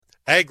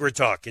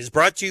AgriTalk is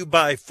brought to you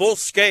by Full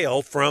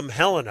Scale from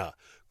Helena.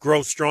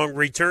 Grow strong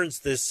returns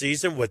this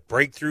season with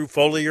breakthrough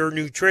foliar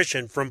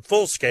nutrition from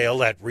Full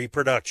Scale at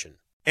Reproduction.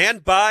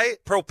 And by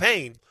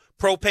Propane.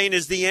 Propane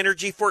is the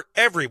energy for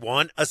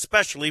everyone,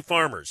 especially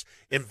farmers.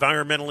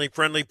 Environmentally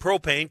friendly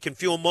propane can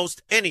fuel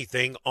most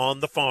anything on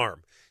the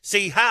farm.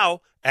 See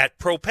how at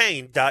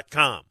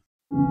propane.com.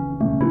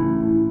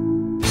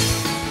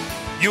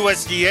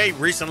 USDA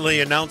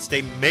recently announced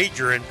a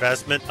major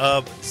investment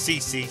of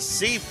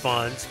CCC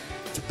funds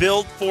to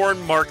build foreign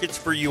markets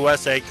for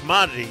USA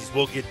commodities.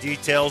 We'll get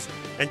details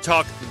and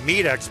talk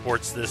meat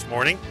exports this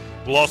morning.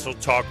 We'll also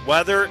talk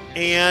weather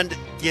and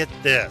get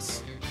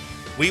this.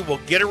 We will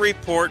get a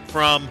report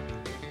from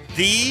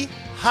the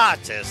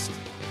hottest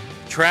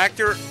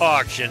tractor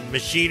auction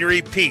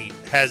Machinery Pete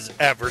has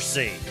ever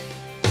seen.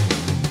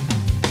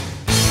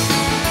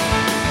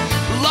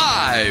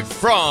 Live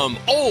from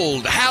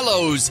Old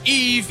Hallows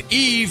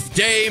Eve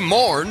Day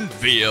Morn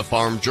via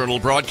Farm Journal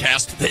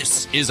broadcast,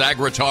 this is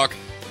AgriTalk.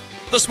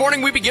 This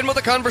morning we begin with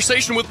a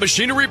conversation with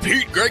Machinery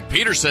Pete, Greg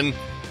Peterson.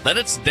 Then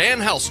it's Dan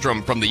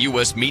Hallstrom from the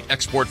U.S. Meat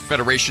Export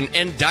Federation,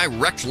 and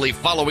directly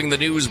following the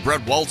news,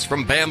 Brett Waltz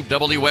from BAM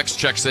WX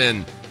checks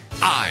in.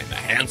 I'm the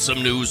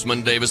handsome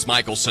newsman Davis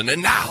Michelson,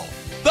 and now,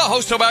 the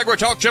host of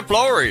AgriTalk, Chip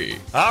Flory.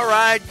 All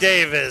right,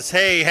 Davis.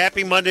 Hey,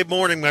 happy Monday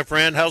morning, my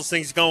friend. How's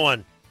things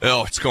going?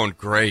 Oh, it's going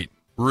great.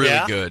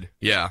 Really good.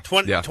 Yeah.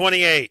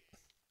 28.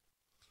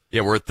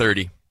 Yeah, we're at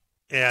 30.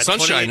 Yeah,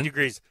 sun's 28 shining.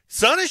 degrees.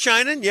 Sun is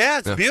shining. Yeah,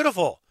 it's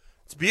beautiful.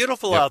 It's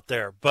beautiful out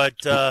there, but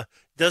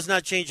does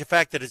not change the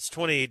fact that it's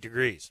 28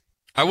 degrees.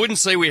 I wouldn't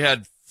say we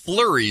had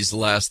flurries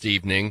last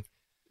evening.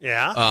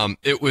 Yeah.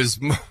 It was,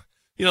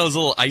 those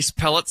little ice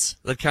pellets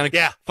that kind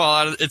of fall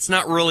out of it. It's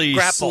not really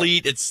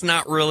sleet. It's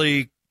not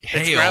really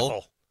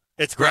hail.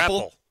 It's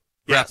grapple.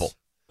 Grapple. Yes.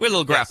 We had a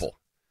little grapple.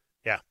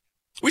 Yeah.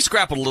 We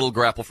scrappled a little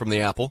grapple from the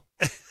apple.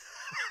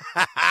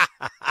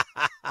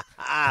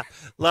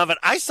 Love it.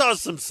 I saw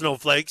some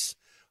snowflakes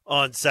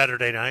on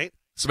Saturday night.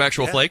 Some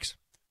actual flakes?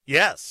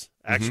 Yes,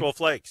 actual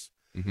flakes.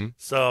 Mm-hmm.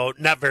 So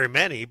not very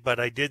many, but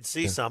I did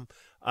see some.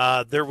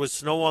 There was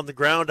snow on the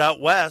ground out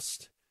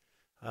west.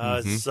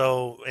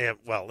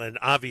 And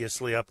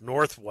obviously up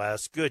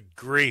northwest. Good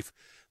grief.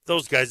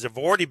 Those guys have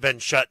already been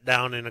shut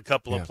down in a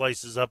couple of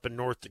places up in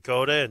North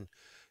Dakota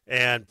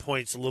and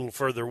points a little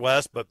further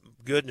west, but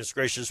goodness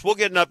gracious. We'll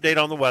get an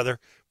update on the weather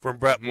from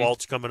Brett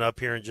Waltz coming up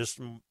here in just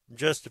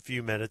a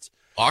few minutes.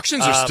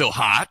 Auctions are still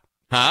hot,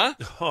 huh?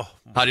 Oh,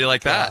 how do you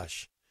like that?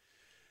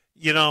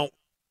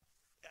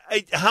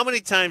 How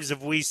many times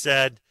have we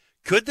said,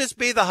 could this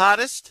be the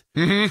hottest?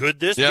 Mm-hmm. Could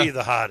this be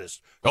the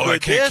hottest? Oh, could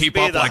it can't keep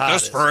up like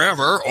this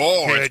forever.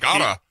 Oh, it's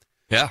gotta.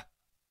 Yeah.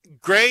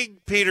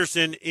 Greg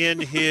Peterson,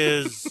 in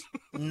his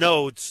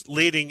notes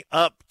leading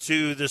up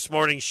to this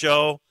morning's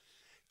show,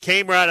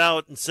 came right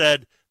out and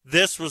said,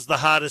 this was the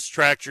hottest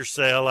tractor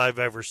sale I've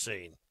ever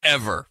seen.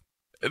 Ever.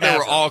 There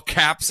were all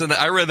caps in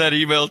I read that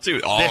email,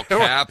 too. All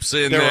caps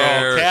in there.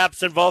 There were all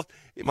caps involved.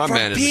 My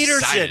man is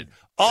excited.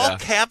 All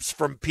caps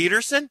from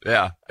Peterson?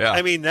 Yeah.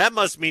 I mean, that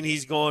must mean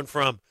he's going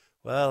from,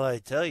 well, I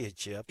tell you,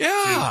 Chip,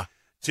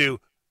 to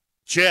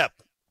Chip,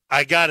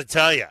 I got to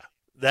tell you.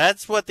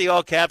 That's what the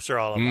all caps are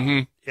all about. Mm-hmm.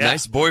 Yeah.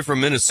 Nice boy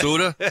from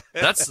Minnesota.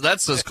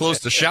 That's as close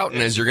to shouting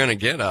as you're going to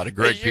get out of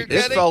Greg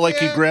Peterson. It felt like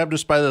he grabbed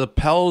us by the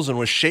lapels and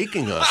was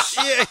shaking us.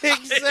 Yeah,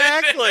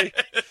 exactly.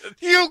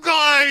 You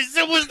guys,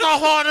 it was the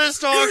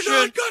hottest auction.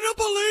 You're not going to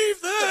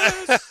believe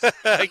this.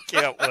 I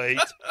can't wait.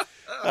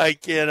 I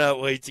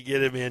cannot wait to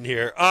get him in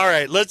here. All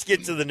right, let's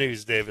get to the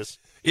news, Davis.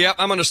 Yeah,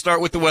 I'm going to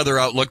start with the weather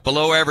outlook.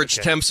 Below average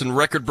temps and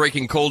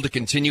record-breaking cold to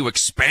continue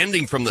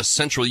expanding from the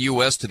central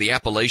U.S. to the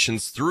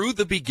Appalachians through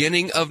the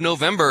beginning of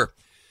November.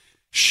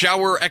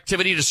 Shower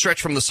activity to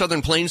stretch from the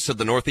southern plains to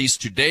the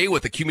northeast today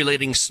with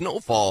accumulating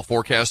snowfall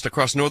forecast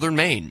across northern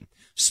Maine.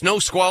 Snow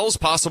squalls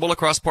possible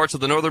across parts of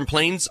the northern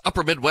plains,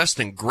 upper Midwest,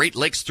 and Great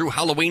Lakes through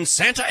Halloween.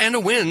 Santa Ana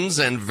winds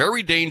and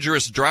very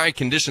dangerous dry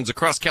conditions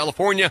across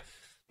California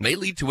may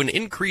lead to an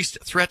increased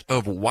threat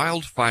of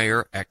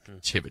wildfire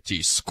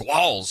activity.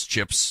 Squalls,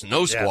 Chip,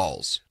 snow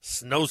squalls.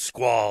 Snow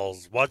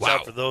squalls. Watch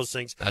out for those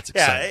things. That's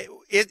exciting.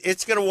 Yeah,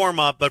 it's going to warm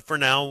up, but for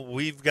now,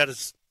 we've got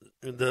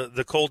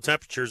the cold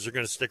temperatures are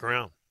going to stick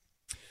around.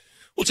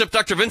 Well, Chip,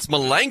 Dr. Vince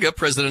Malanga,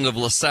 president of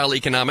LaSalle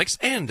Economics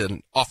and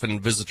an often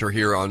visitor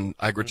here on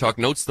AgriTalk,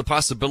 notes the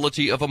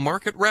possibility of a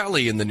market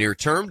rally in the near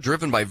term,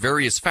 driven by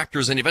various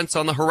factors and events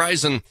on the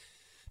horizon.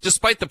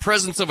 Despite the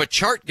presence of a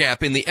chart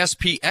gap in the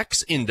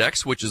SPX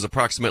index, which is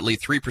approximately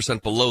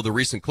 3% below the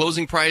recent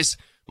closing price,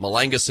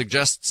 Malanga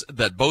suggests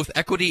that both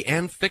equity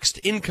and fixed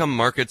income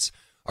markets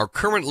are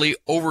currently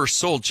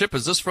oversold. Chip,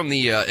 is this from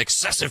the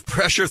excessive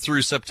pressure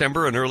through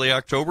September and early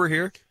October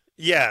here?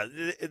 Yeah,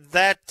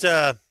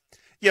 the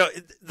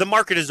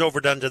market is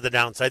overdone to the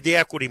downside. The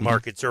equity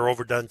markets are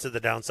overdone to the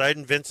downside,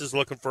 and Vince is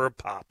looking for a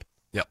pop.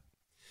 Yep.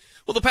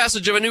 Well, the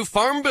passage of a new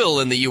farm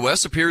bill in the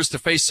U.S. appears to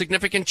face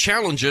significant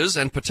challenges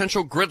and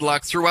potential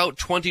gridlock throughout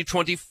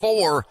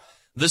 2024.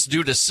 This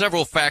due to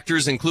several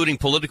factors, including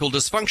political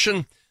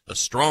dysfunction, a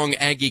strong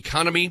ag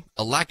economy,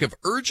 a lack of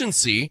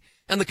urgency,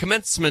 and the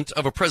commencement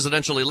of a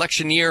presidential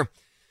election year.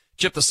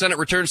 Chip, the Senate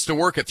returns to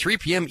work at 3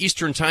 p.m.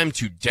 Eastern Time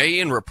today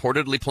and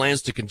reportedly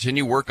plans to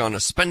continue work on a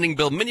spending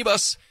bill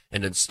minibus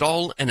and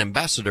install an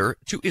ambassador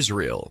to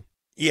Israel.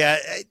 Yeah,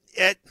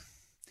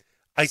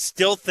 I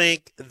still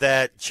think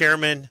that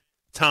Chairman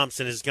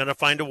Thompson is going to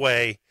find a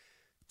way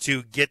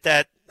to get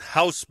that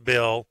House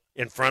bill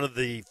in front of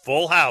the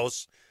full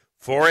House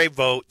for a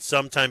vote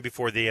sometime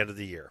before the end of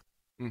the year.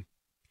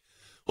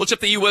 Well,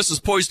 Chip, the U.S. is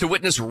poised to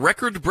witness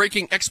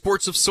record-breaking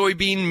exports of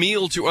soybean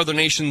meal to other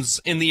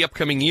nations in the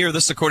upcoming year.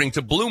 This, according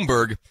to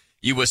Bloomberg.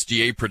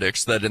 USDA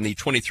predicts that in the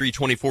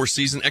 23-24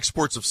 season,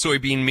 exports of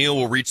soybean meal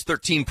will reach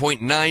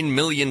 13.9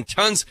 million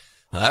tons.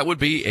 That would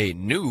be a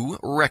new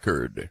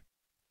record.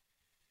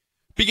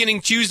 Beginning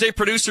Tuesday,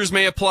 producers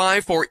may apply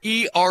for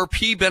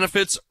ERP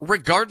benefits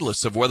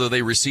regardless of whether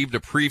they received a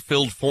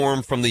pre-filled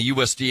form from the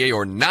USDA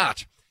or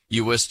not.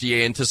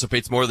 USDA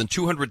anticipates more than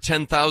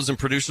 210,000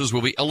 producers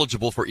will be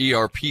eligible for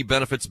ERP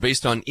benefits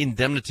based on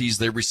indemnities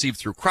they received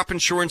through crop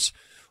insurance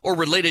or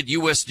related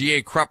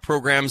USDA crop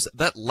programs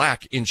that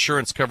lack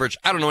insurance coverage.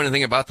 I don't know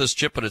anything about this,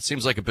 Chip, but it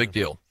seems like a big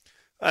deal.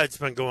 It's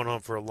been going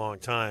on for a long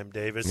time,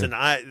 Davis. And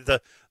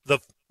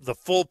the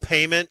full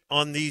payment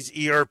on these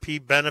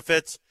ERP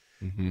benefits,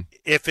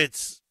 if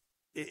it's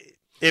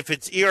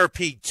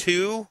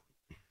ERP2,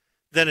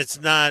 then it's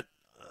not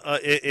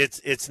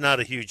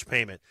a huge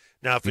payment.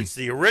 Now, if it's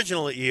the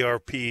original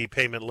ERP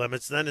payment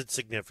limits, then it's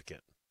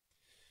significant.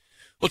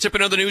 Well, Chip,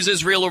 in other news,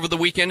 Israel over the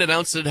weekend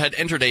announced it had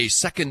entered a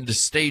second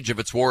stage of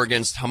its war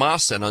against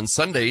Hamas, and on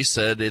Sunday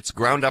said its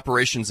ground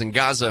operations in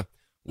Gaza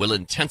will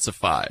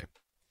intensify.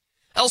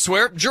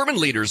 Elsewhere, German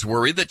leaders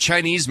worry that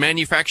Chinese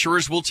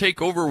manufacturers will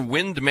take over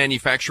wind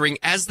manufacturing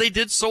as they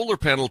did solar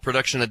panel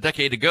production a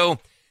decade ago,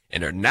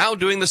 and are now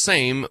doing the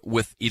same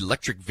with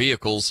electric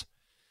vehicles.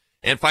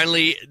 And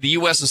finally, the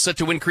U.S. is set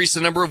to increase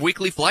the number of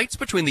weekly flights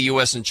between the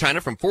U.S. and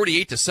China from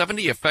 48 to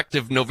 70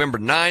 effective November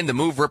 9. The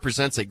move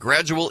represents a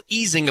gradual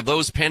easing of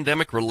those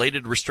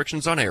pandemic-related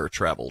restrictions on air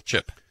travel.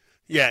 Chip.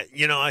 Yeah,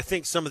 I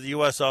think some of the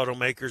U.S.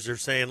 automakers are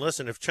saying,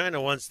 listen, if China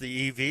wants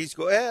the EVs,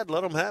 go ahead,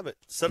 let them have it.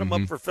 Set them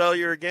up for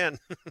failure again.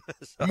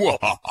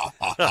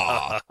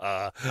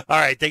 All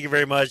right, thank you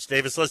very much,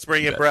 Davis. Let's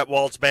bring in Brett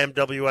Waltz,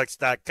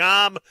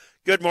 BAMWX.com.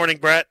 Good morning,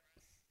 Brett.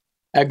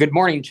 Good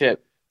morning,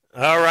 Chip.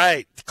 All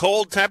right.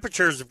 Cold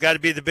temperatures have got to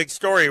be the big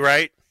story,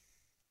 right?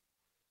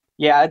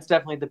 Yeah, it's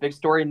definitely the big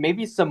story, and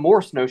maybe some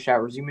more snow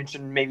showers. You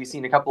mentioned maybe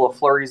seeing a couple of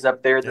flurries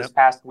up there this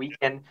past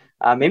weekend.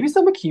 Maybe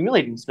some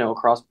accumulating snow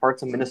across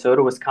parts of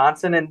Minnesota,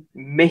 Wisconsin, and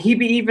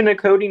maybe even a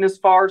coating as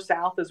far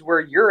south as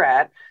where you're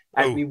at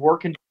as we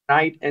work into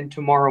tonight and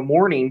tomorrow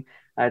morning.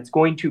 It's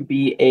going to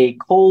be a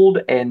cold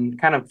and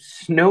kind of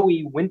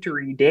snowy,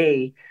 wintry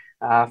day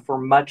for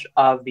much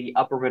of the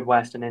upper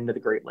Midwest and into the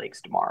Great Lakes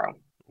tomorrow.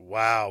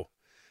 Wow.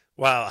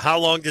 How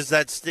long does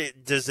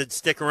it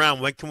stick around?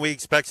 When can we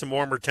expect some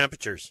warmer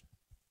temperatures?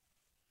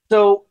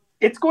 So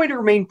it's going to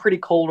remain pretty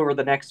cold over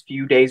the next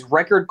few days.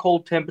 Record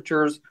cold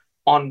temperatures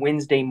on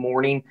Wednesday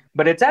morning.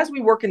 But it's as we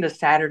work into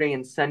Saturday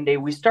and Sunday,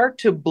 we start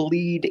to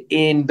bleed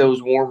in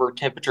those warmer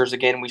temperatures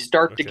again. We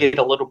start to get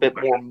a little bit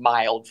more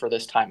mild for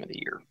this time of the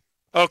year.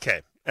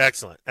 Okay.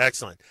 Excellent.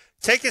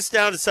 Take us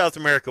down to South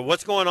America.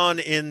 What's going on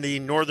in the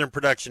northern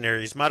production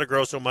areas? Mato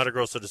Grosso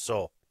do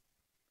Sul.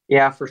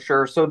 Yeah, for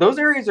sure. So those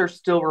areas are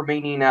still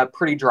remaining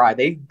pretty dry.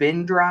 They've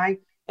been dry,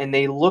 and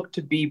they look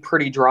to be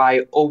pretty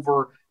dry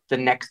over the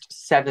next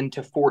 7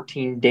 to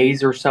 14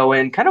 days or so.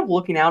 And kind of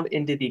looking out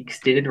into the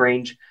extended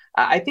range,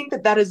 I think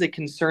that is a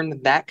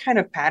concern that kind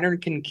of pattern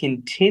can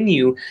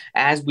continue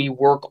as we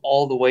work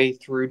all the way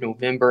through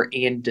November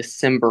and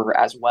December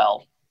as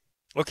well.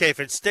 Okay, if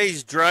it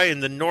stays dry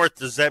in the north,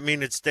 does that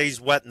mean it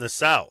stays wet in the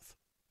south?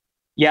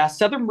 Yeah,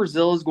 southern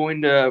Brazil is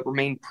going to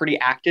remain pretty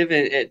active.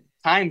 At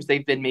times,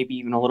 they've been maybe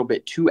even a little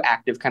bit too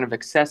active, kind of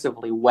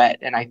excessively wet.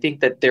 And I think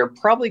that they're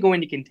probably going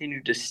to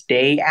continue to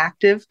stay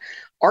active.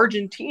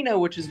 Argentina,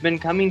 which has been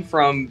coming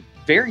from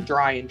very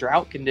dry and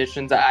drought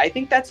conditions, I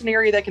think that's an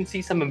area that can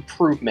see some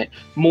improvement,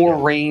 more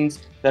rains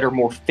that are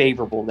more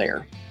favorable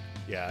there.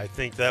 Yeah, I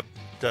think that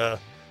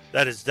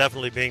is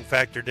definitely being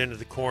factored into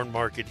the corn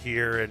market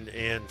here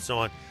and so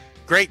on.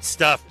 Great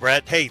stuff,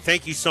 Brett. Hey,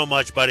 thank you so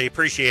much, buddy.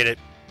 Appreciate it.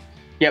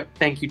 Yep.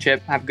 Thank you,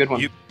 Chip. Have a good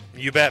one.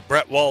 You bet.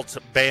 Brett Waltz,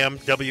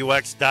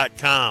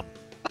 BAMWX.com.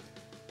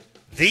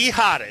 The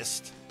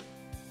hottest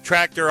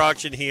tractor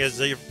auction he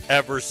has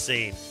ever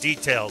seen.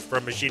 Details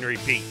from Machinery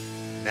Pete.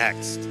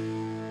 Next.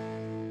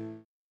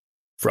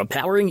 From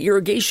powering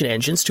irrigation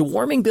engines to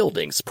warming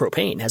buildings,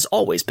 propane has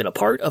always been a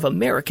part of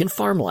American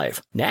farm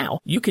life. Now,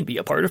 you can be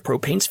a part of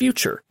propane's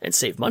future and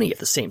save money at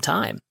the same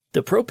time.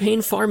 The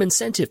Propane Farm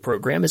Incentive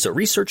Program is a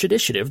research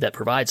initiative that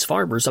provides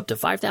farmers up to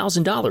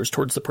 $5,000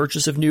 towards the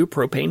purchase of new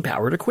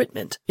propane-powered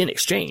equipment. In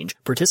exchange,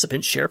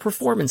 participants share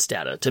performance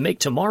data to make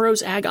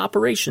tomorrow's ag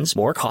operations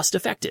more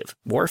cost-effective,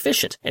 more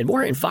efficient, and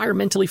more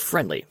environmentally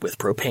friendly with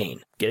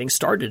propane. Getting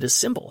started is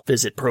simple.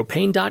 Visit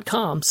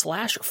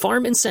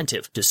propane.com/farm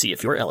incentive to see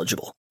if you're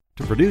eligible.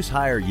 To produce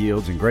higher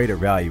yields and greater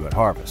value at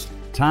harvest,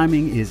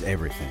 timing is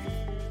everything.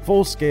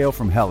 Full Scale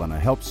from Helena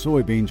helps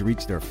soybeans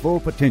reach their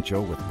full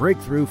potential with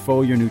breakthrough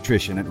foliar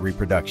nutrition and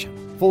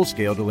reproduction. Full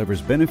Scale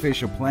delivers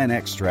beneficial plant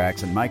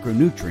extracts and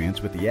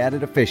micronutrients with the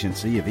added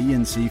efficiency of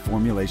ENC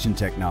formulation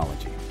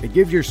technology. It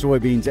gives your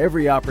soybeans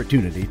every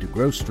opportunity to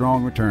grow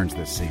strong returns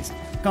this season.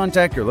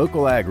 Contact your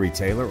local ag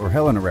retailer or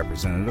Helena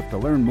representative to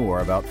learn more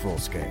about Full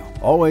Scale.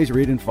 Always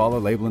read and follow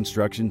label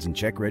instructions and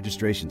check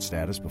registration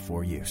status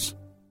before use.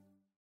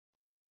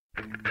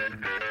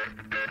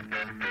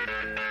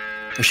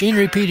 Machine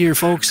Repeat here,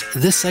 folks.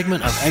 This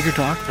segment of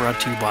AgriTalk brought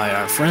to you by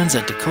our friends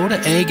at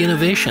Dakota Ag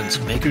Innovations,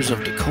 makers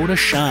of Dakota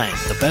Shine,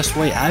 the best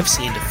way I've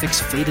seen to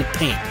fix faded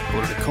paint. Go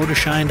to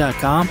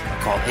dakotashine.com or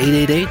call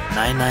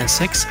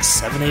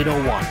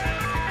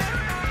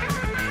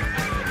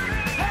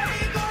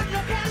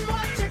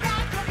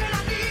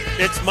 888-996-7801.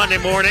 It's Monday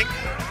morning.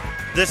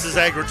 This is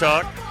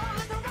AgriTalk.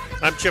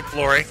 I'm Chip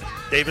Flory.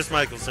 Davis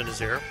Michelson is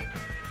here.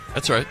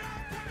 That's right.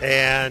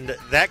 And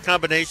that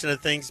combination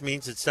of things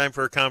means it's time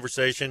for a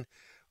conversation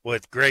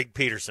with Greg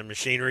Peterson,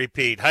 Machine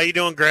Repeat. How you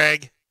doing,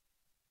 Greg?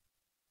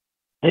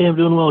 Hey, I'm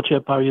doing well,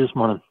 Chip. How are you this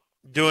morning?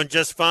 Doing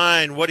just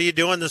fine. What are you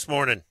doing this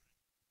morning?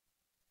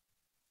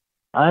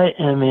 I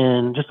am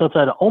in just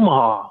outside of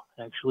Omaha,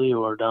 actually.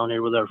 We're down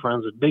here with our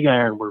friends at Big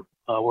Iron. We're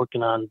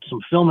working on some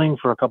filming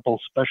for a couple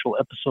special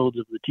episodes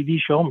of the TV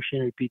show,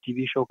 Machine Repeat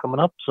TV show coming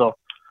up. So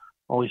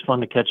always fun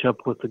to catch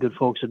up with the good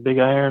folks at Big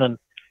Iron, and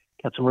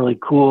got some really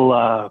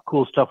cool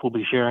stuff we'll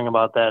be sharing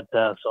about that.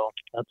 So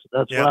that's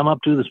what I'm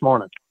up to this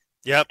morning.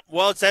 Yep.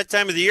 Well, it's that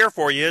time of the year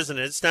for you, isn't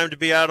it? It's time to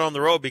be out on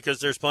the road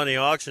because there's plenty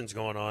of auctions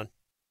going on.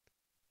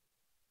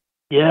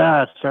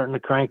 Yeah, it's starting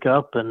to crank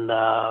up. And,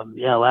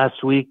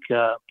 last week,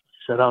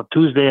 set out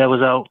Tuesday, I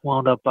was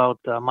wound up out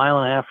a mile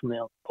and a half from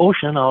the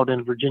ocean out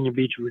in Virginia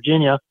Beach,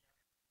 Virginia.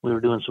 We were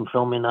doing some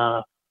filming on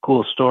a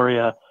cool story,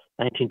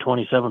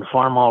 1927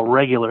 Farmall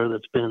regular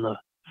that's been in the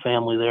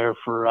family there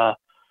for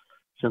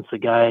since the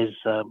guy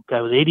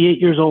was 88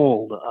 years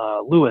old,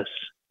 Lewis.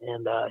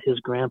 And his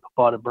grandpa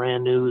bought it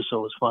brand new, so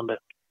it was fun to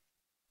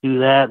do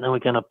that. And then we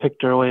kind of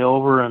picked our way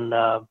over, and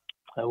I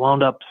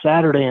wound up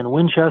Saturday in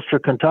Winchester,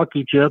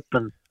 Kentucky, Chip.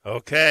 And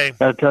okay,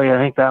 got to tell you, I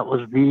think that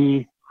was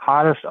the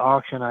hottest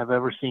auction I've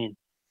ever seen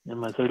in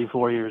my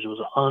 34 years. It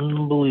was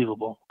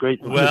unbelievable.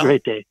 It was a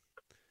great day.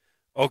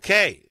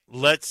 Okay,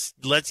 let's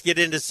get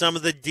into some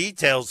of the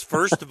details.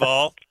 First of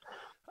all,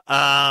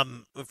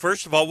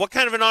 what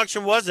kind of an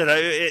auction was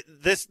it?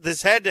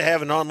 This had to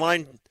have an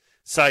online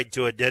side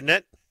to it, didn't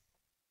it?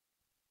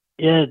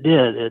 Yeah, it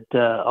did.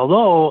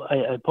 Although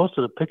I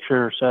posted a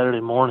picture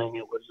Saturday morning,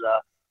 it was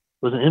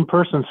an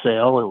in-person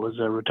sale. It was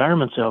a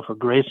retirement sale for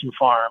Grayson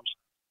Farms.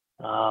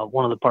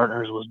 One of the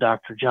partners was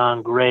Dr.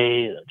 John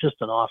Gray,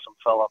 just an awesome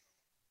fellow.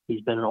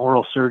 He's been an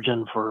oral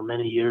surgeon for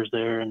many years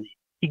there, and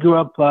he grew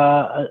up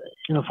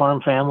in a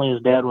farm family.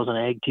 His dad was an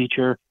ag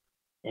teacher,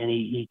 and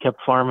he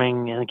kept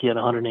farming. I think he had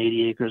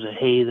 180 acres of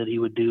hay that he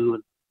would do.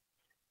 And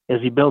as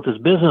he built his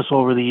business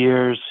over the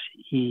years,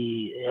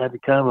 he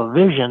had kind of a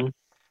vision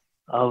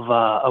of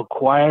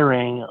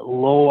acquiring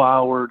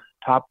low-hour,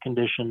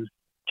 top-condition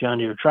John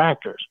Deere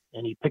tractors.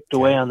 And he picked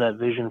away on that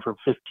vision for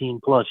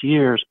 15-plus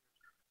years.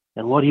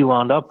 And what he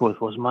wound up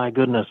with was, my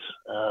goodness,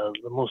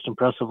 the most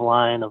impressive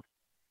line of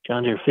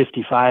John Deere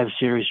 55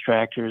 series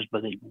tractors,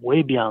 but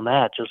way beyond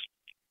that, just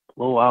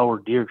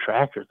low-hour Deere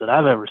tractors that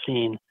I've ever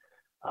seen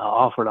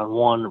offered on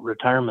one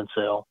retirement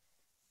sale.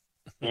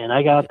 And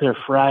I got there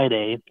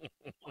Friday.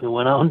 We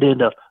went out and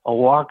did a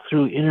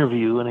walkthrough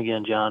interview. And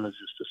again, John is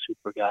just a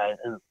super guy.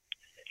 And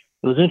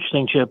it was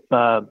interesting, Chip.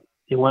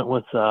 He went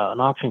with an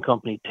auction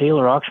company,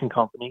 Taylor Auction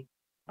Company,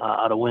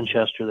 out of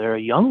Winchester there,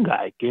 a young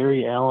guy,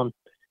 Gary Allen.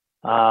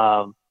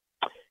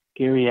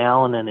 Gary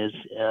Allen and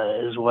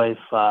his wife,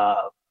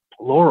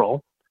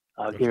 Laurel,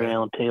 Gary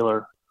Allen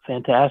Taylor,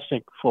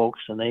 fantastic folks,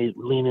 and they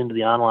lean into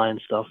the online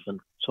stuff and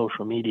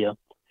social media.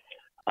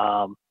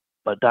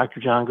 But Dr.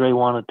 John Gray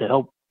wanted to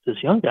help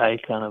this young guy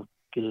kind of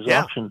get his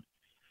auction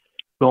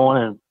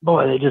going, and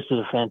boy, they just did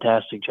a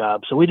fantastic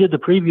job. So we did the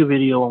preview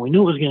video, and we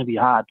knew it was going to be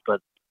hot,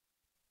 but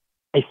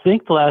I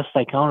think the last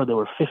I counted, there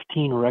were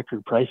 15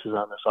 record prices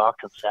on this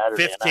auction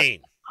Saturday.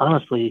 15.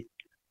 Honestly,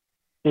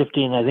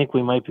 15. I think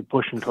we might be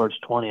pushing towards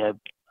 20.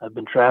 I've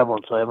been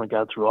traveling, so I haven't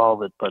got through all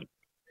of it. But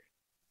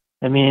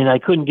I mean, I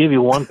couldn't give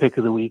you one pick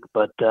of the week,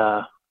 but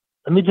let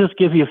me just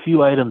give you a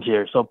few items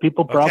here. So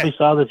people probably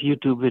saw this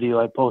YouTube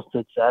video I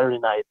posted Saturday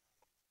night.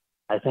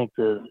 I think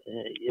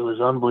it was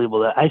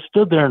unbelievable. I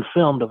stood there and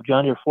filmed of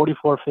John Deere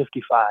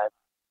 4455,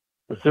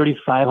 the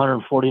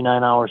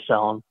 3,549 hours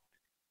selling,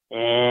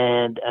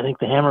 and I think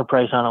the hammer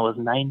price on it was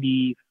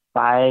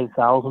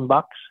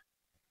 $95,000.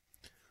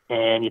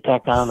 And you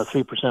tacked on the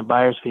 3%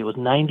 buyer's fee, it was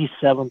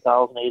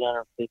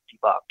 $97,850.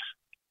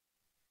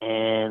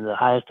 And the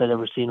highest I'd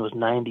ever seen was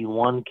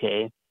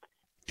 $91K.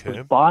 It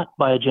was bought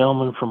by a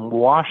gentleman from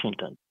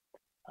Washington,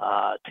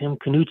 Tim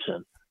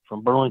Knutson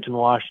from Burlington,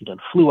 Washington.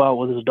 Flew out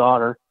with his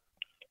daughter,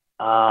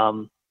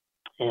 and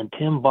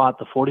Tim bought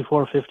the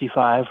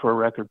 4455 for a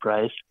record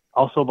price.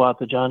 Also bought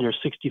the John Deere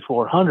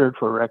 6400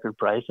 for a record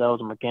price. That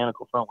was a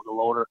mechanical front with a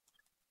loader.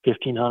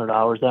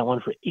 $1,500. That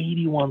went for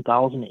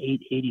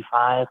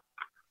 $81,885.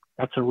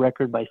 That's a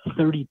record by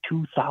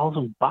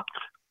 $32,000.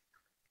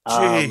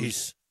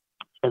 Jeez.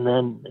 And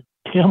then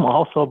Tim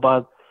also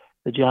bought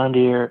the John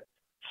Deere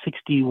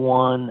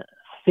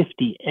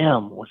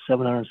 6150M with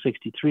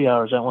 763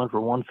 hours. That went for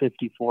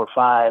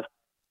 $154,500.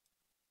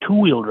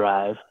 Two-wheel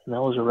drive, and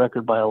that was a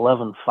record by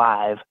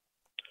 $11,500.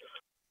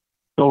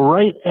 So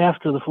right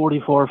after the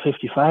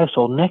 4455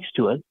 sold, next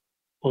to it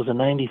was a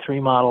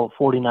 93 model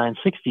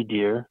 4960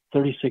 Deere,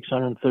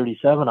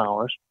 3,637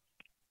 hours.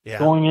 Yeah.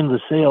 Going into the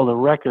sale, the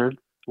record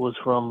was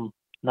from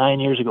 9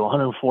 years ago,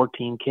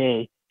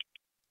 114K.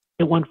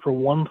 It went for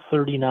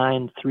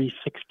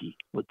 $139,360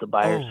 with the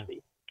buyer's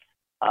fee.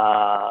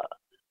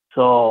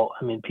 So,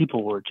 I mean,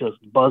 people were just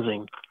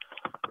buzzing.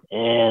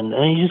 And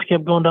he just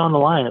kept going down the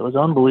line. It was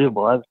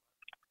unbelievable.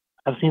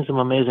 I've seen some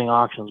amazing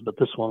auctions, but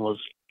this one was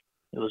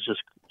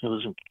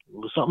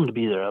something to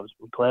be there. I was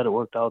glad it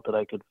worked out that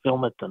I could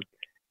film it, and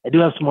I do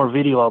have some more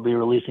video I'll be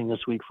releasing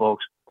this week,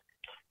 folks.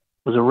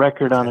 It was a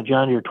record on a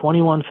John Deere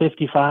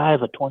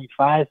 2155, a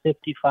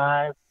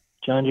 2555.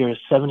 John Deere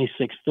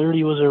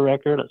 7630 was a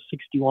record. A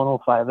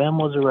 6105M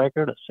was a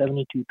record. A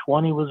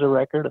 7220 was a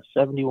record. A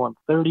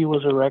 7130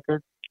 was a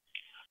record.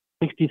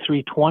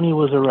 6320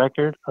 was a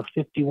record. A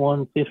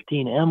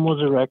 5115M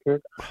was a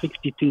record. A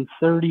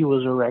 6230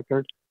 was a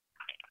record.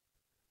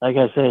 Like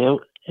I say,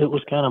 it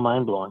was kind of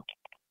mind blowing.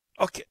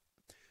 Okay.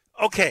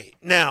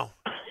 Now,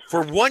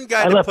 for one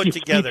guy to put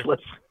together,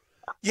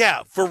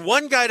 for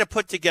one guy to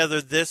put together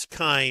this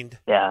kind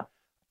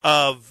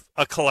of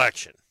a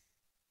collection,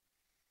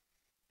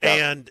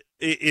 and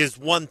is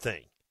one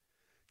thing.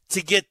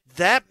 To get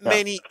that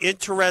many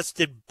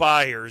interested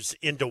buyers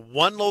into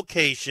one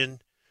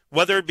location,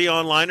 whether it be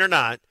online or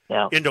not,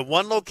 into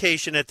one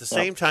location at the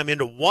same time,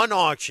 into one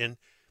auction,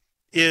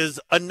 is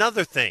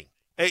another thing.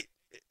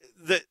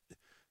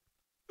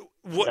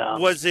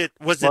 Was it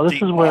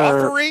the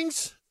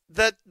offerings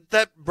that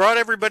brought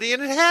everybody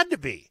in? It had to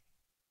be.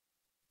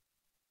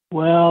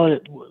 Well,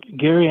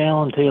 Gary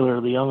Allen Taylor,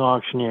 the young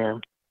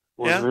auctioneer,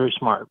 was very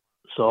smart.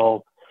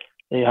 So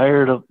they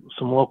hired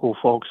some local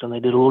folks, and they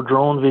did a little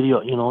drone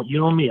video. You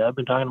know me. I've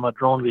been talking about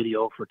drone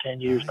video for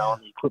 10 years now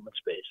in the equipment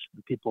space.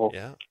 And people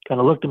kind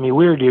of looked at me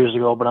weird years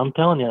ago, but I'm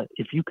telling you,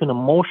 if you can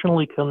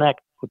emotionally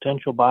connect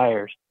potential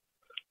buyers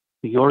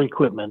to your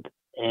equipment,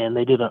 and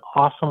they did an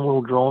awesome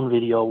little drone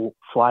video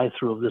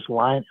fly-through of this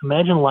line.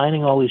 Imagine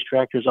lining all these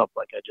tractors up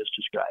like I just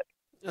described.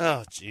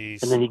 Oh,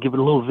 jeez. And then you give it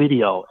a little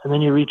video, and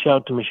then you reach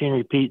out to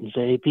Machinery Pete and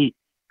say, "Hey, Pete,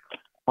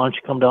 why don't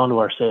you come down to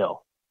our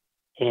sale?"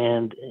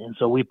 And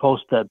so we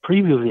posted that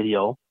preview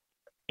video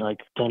like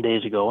 10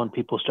 days ago, and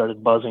people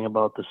started buzzing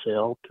about the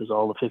sale because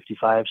all the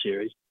 55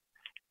 series.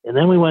 And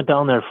then we went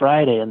down there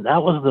Friday, and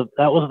that was the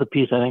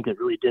piece I think that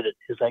really did it.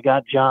 Is I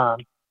got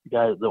John,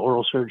 the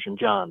oral surgeon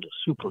John, the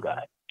super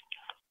guy.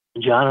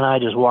 And John and I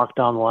just walked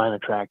down the line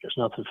of tractors,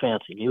 nothing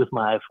fancy, me with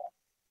my iPhone.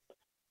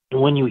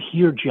 And when you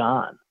hear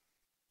John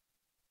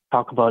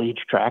talk about each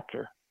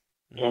tractor,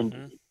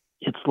 and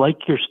it's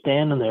like you're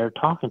standing there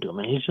talking to him,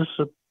 and he's just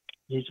a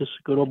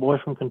good old boy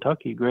from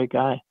Kentucky, great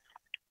guy,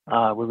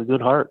 with a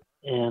good heart.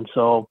 And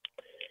so,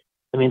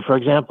 I mean, for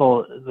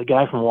example, the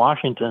guy from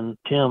Washington,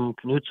 Tim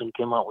Knutson,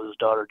 came out with his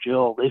daughter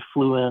Jill. They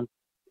flew in,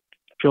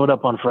 showed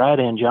up on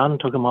Friday, and John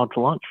took them out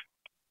to lunch.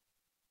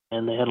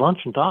 And they had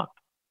lunch and talked.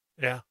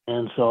 Yeah.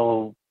 And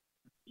so,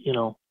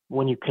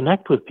 when you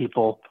connect with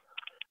people,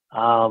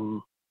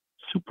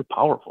 super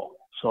powerful.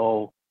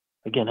 So,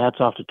 again, hats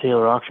off to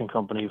Taylor Auction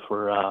Company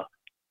for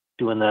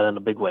doing that in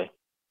a big way.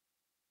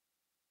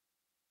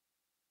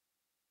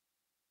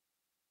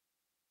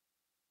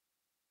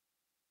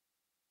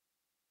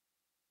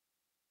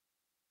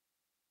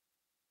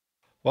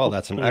 Well,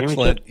 that's an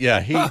excellent. Yeah,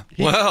 he well,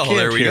 can't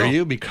there we hear go.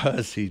 you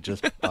because he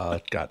just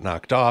got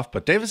knocked off.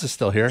 But Davis is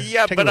still here.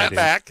 Yeah, but I'm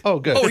back. Oh,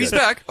 good. Oh, good. he's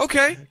back.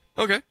 Okay.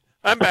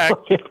 I'm back.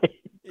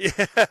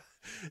 Yeah,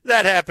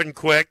 that happened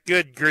quick.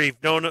 Good grief.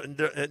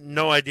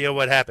 No idea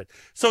what happened.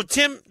 So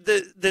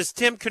this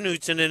Tim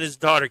Knutson and his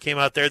daughter came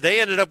out there.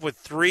 They ended up with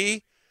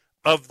 3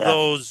 of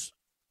those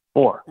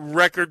 4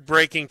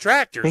 record-breaking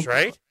tractors,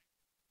 right?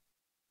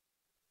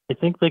 I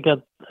think they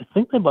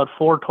bought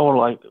 4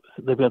 total.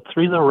 They've got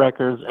 3 of the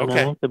records, and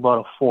I think they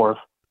bought a 4th.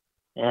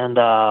 And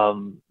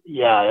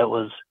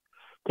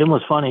Tim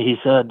was funny. He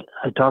said,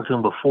 I talked to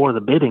him before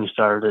the bidding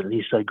started, and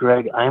he said,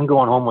 "Greg, I am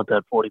going home with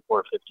that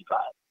 4455.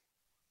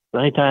 So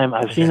anytime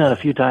I've seen that a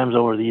few times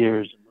over the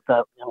years, and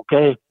thought,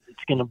 okay,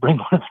 it's going to bring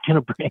what it's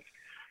going to bring.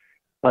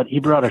 But he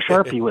brought a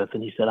Sharpie with,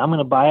 and he said, "I'm going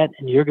to buy it,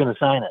 and you're going to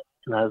sign it."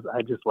 And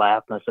I just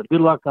laughed, and I said,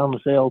 "Good luck on the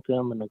sale,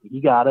 Tim." And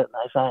he got it, and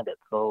I signed it.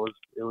 So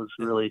it was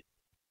really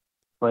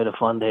quite a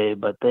fun day.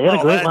 But they had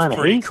a great line of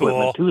hay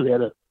equipment too. They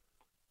had a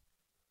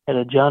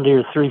John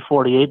Deere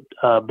 348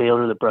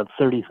 baler that brought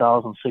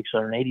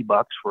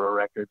 $30,680 for a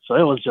record. So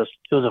it was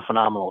a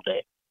phenomenal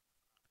day.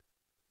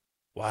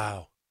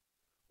 Wow.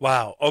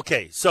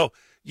 Okay, so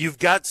you've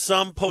got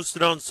some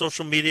posted on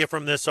social media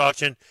from this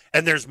auction,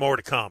 and there's more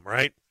to come,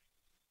 right?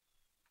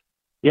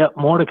 Yep,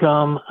 more to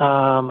come.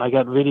 I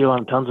got video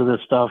on tons of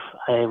this stuff.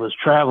 I was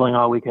traveling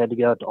all week. I had to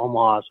get out to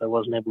Omaha, so I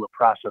wasn't able to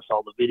process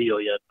all the video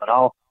yet, but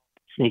I'll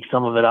sneak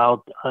some of it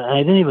out. I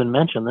didn't even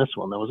mention this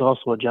one. There was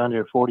also a John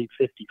Deere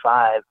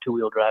 4055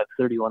 two-wheel drive,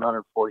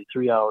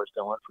 3,143 hours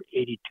that went for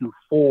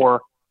 $82,400.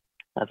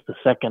 That's the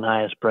second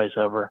highest price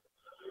ever.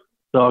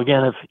 So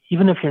again,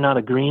 even if you're not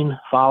a green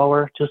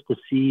follower, just to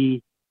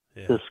see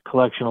this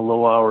collection of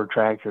low-hour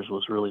tractors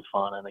was really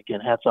fun. And again,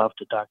 hats off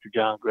to Dr.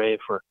 John Gray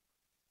for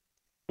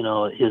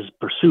his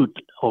pursuit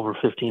over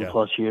 15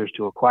 plus years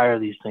to acquire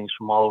these things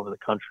from all over the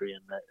country.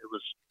 And it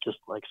was just,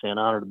 like I say, an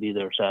honor to be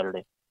there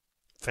Saturday.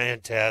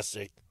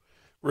 Fantastic.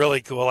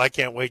 Really cool. I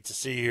can't wait to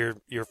see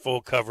your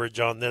full coverage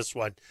on this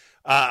one.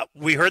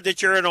 We heard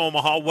that you're in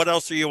Omaha. What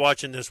else are you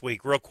watching this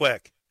week? Real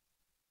quick.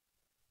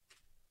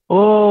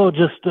 Oh,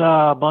 just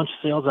a bunch of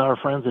sales on our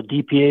friends at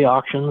DPA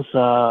Auctions.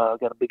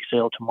 Got a big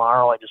sale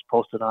tomorrow. I just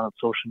posted on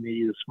social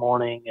media this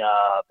morning.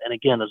 And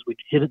again, as we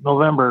hit it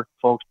November,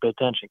 folks, pay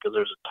attention because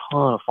there's a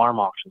ton of farm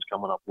auctions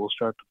coming up. We'll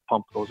start to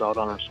pump those out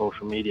on our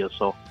social media.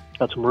 So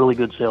got some really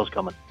good sales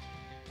coming.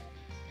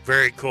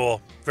 Very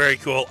cool. Very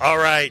cool. All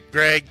right,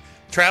 Greg,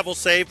 travel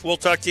safe. We'll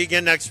talk to you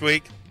again next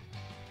week.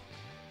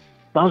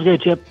 Sounds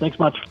good, Chip. Thanks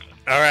much.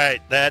 All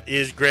right, that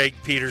is Greg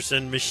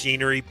Peterson,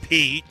 Machinery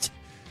Pete,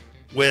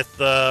 with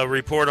a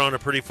report on a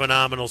pretty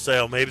phenomenal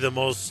sale, maybe the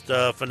most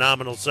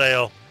phenomenal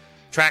sale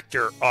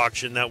tractor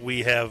auction that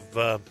we've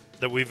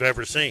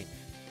ever seen.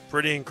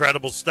 Pretty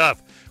incredible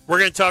stuff. We're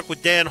going to talk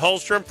with Dan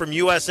Holstrom from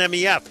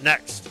USMEF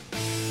next.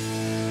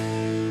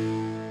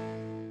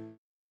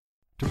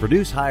 To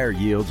produce higher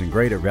yields and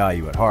greater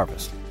value at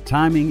harvest,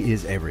 timing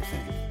is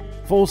everything.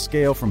 Full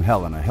Scale from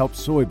Helena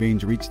helps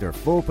soybeans reach their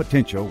full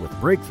potential with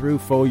breakthrough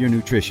foliar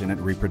nutrition and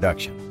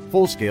reproduction.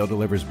 Full Scale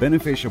delivers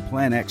beneficial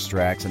plant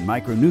extracts and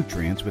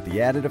micronutrients with the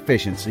added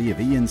efficiency of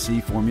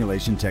ENC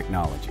formulation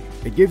technology.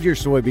 It gives your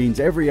soybeans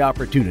every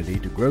opportunity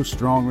to grow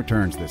strong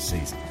returns this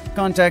season.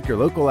 Contact your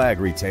local ag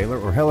retailer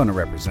or Helena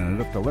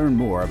representative to learn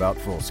more about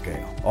Full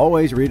Scale.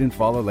 Always read and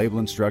follow label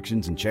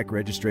instructions and check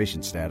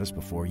registration status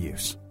before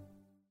use.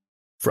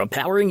 From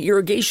powering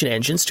irrigation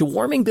engines to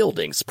warming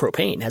buildings,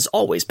 propane has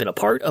always been a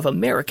part of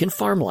American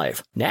farm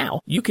life.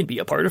 Now, you can be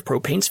a part of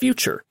propane's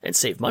future and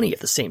save money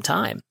at the same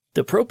time.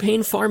 The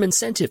Propane Farm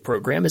Incentive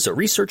Program is a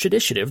research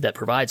initiative that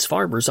provides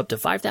farmers up to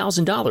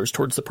 $5,000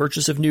 towards the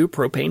purchase of new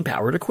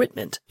propane-powered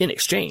equipment. In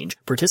exchange,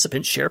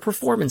 participants share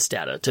performance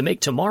data to make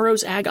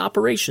tomorrow's ag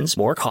operations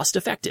more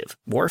cost-effective,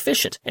 more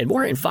efficient, and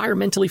more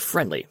environmentally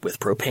friendly with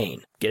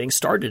propane. Getting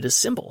started is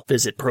simple.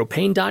 Visit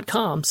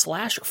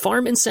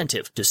propane.com/farm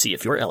incentive to see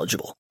if you're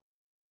eligible.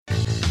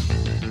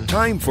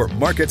 Time for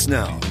Markets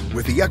Now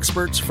with the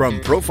experts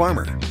from Pro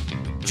Farmer.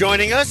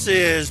 Joining us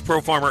is Pro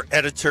Farmer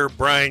editor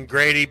Brian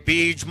Grady.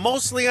 Beej,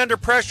 mostly under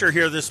pressure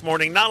here this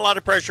morning. Not a lot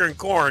of pressure in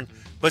corn,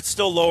 but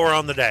still lower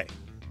on the day.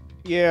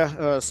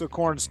 Yeah, so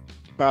corn's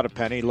about a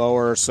penny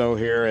lower or so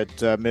here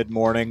at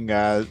mid-morning.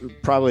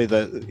 Probably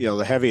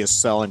the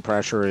heaviest selling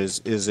pressure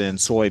is in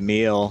soy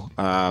meal.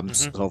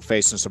 So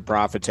facing some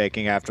profit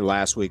taking after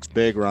last week's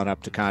big run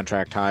up to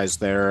contract highs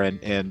there,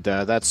 and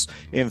that's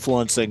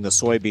influencing the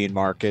soybean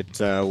market,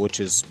 which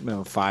is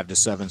 5 to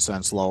 7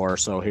 cents lower.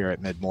 So here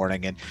at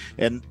mid-morning,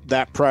 and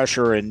that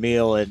pressure in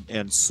meal and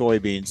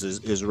soybeans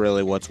is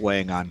really what's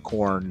weighing on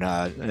corn,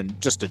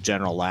 and just a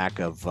general lack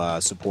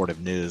of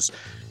supportive news.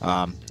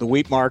 The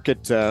wheat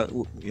market,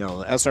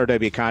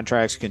 SRW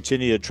contracts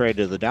continue to trade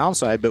to the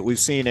downside, but we've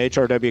seen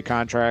HRW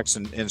contracts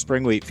and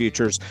spring wheat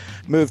futures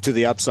move to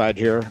the upside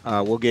here.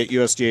 We'll get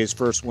USDA's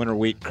first winter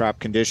wheat crop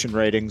condition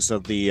ratings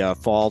of the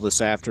fall this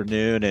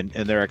afternoon, and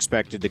they're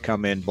expected to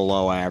come in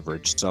below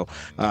average. So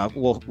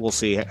we'll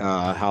see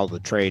how the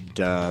trade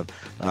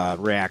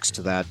reacts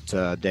to that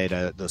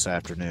data this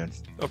afternoon.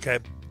 Okay,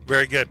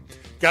 very good.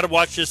 Got to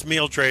watch this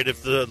meal trade.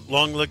 If the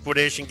long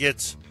liquidation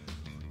gets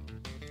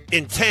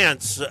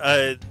intense,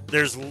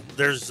 there's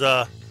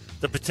the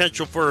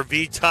potential for a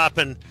V-top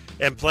and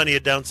plenty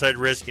of downside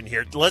risk in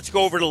here. Let's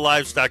go over to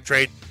livestock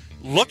trade.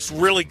 Looks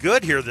really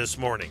good here this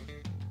morning.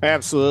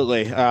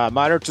 Absolutely.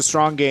 Moderate to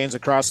strong gains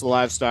across the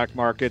livestock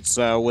markets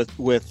with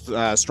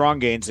strong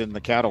gains in the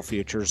cattle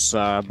futures.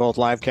 Both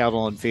live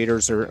cattle and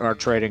feeders are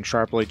trading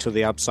sharply to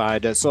the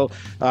upside. So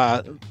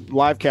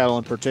live cattle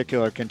in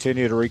particular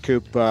continue to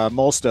recoup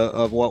most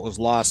of what was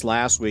lost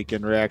last week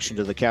in reaction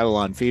to the cattle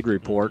on feed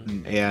report.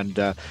 And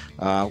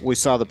we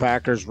saw the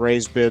packers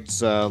raise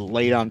bids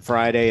late on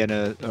Friday in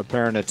an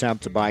apparent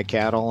attempt to buy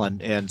cattle.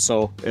 And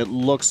so it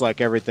looks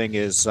like everything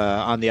is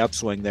on the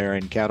upswing there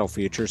in cattle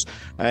futures.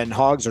 And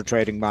hogs are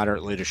trading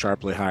moderately to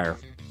sharply higher.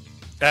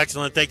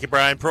 Excellent. Thank you,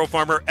 Brian. Pro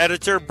Farmer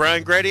editor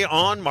Brian Grady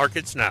on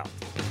Markets Now.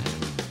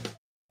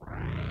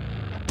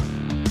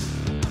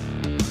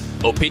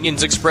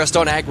 Opinions expressed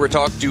on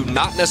AgriTalk do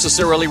not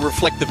necessarily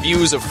reflect the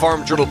views of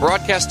Farm Journal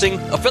Broadcasting,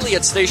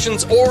 affiliate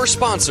stations, or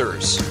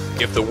sponsors.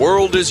 If the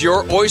world is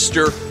your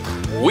oyster,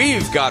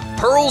 we've got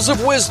pearls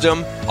of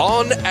wisdom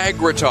on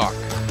AgriTalk.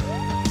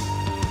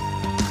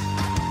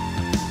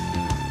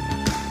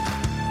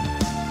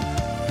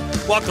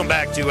 Welcome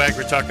back to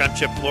AgriTalk. I'm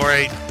Chip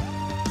Flory.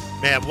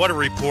 Man, what a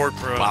report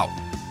from Wow.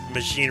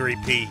 Machinery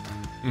Pete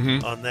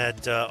on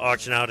that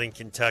auction out in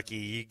Kentucky.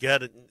 You got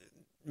to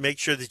make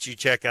sure that you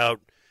check out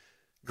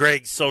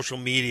Greg's social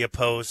media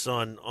posts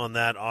on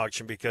that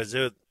auction, because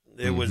it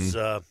was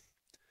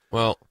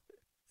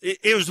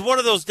it was one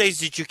of those days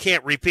that you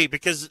can't repeat,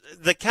 because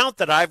the count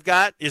that I've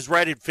got is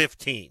right at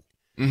 15.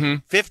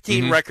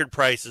 15 record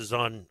prices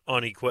on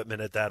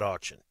equipment at that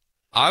auction.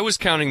 I was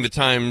counting the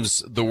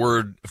times the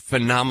word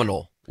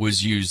phenomenal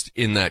was used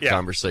in that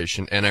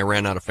conversation, and I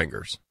ran out of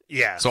fingers.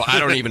 Yeah. So I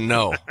don't even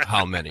know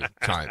how many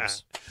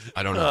times.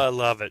 I don't know. I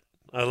love it.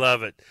 I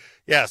love it.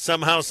 Yeah,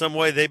 somehow, some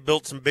way, they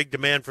built some big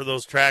demand for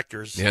those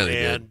tractors. Yeah,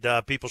 they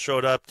did. People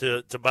showed up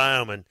to buy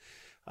them.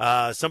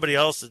 And somebody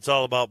else that's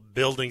all about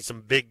building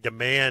some big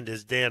demand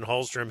is Dan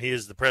Holstrom. He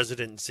is the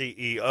president and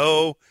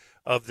CEO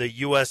of the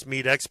U.S.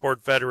 Meat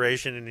Export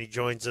Federation, and he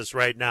joins us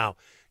right now.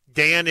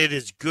 Dan, it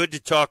is good to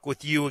talk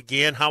with you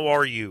again. How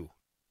are you?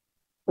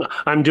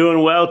 I'm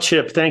doing well,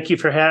 Chip. Thank you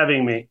for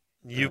having me.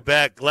 You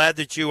bet. Glad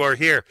that you are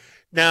here.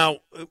 Now,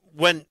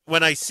 when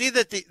I see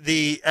that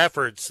the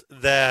efforts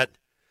that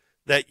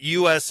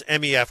U.S.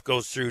 MEF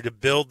goes through to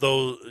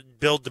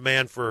build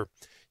demand for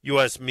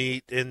U.S.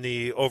 meat in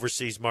the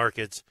overseas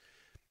markets,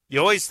 you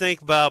always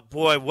think about,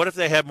 boy, what if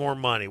they had more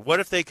money? What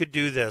if they could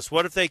do this?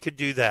 What if they could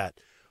do that?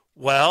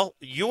 Well,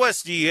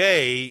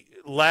 USDA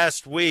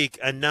last week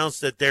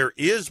announced that there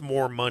is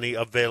more money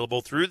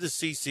available through the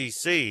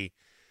CCC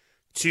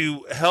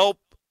to help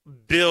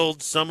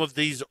build some of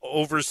these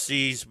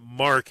overseas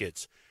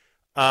markets.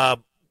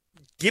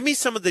 Give me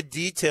some of the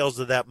details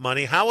of that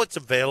money, how it's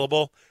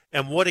available,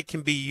 and what it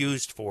can be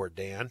used for,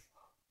 Dan.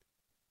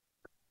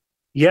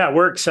 Yeah,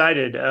 we're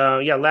excited.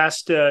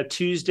 Last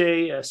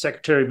Tuesday,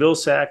 Secretary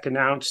Vilsack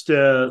announced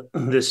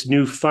this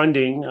new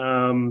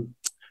funding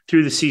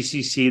through the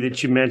CCC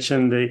that you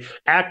mentioned. The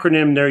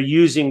acronym they're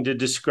using to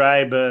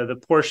describe the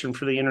portion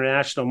for the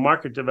international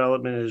market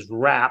development is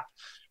RAP,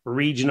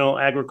 Regional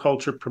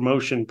Agriculture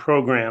Promotion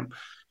Program.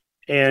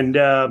 And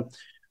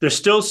there's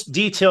still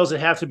details that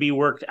have to be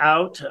worked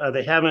out.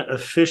 They haven't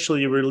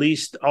officially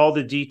released all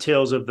the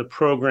details of the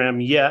program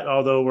yet,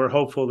 although we're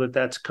hopeful that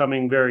that's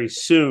coming very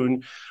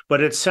soon.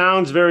 But it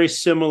sounds very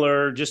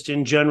similar, just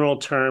in general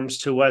terms,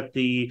 to what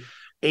the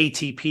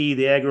ATP,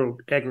 the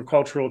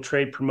Agricultural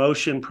Trade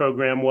Promotion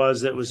Program,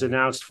 was that was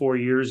announced 4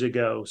 years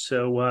ago.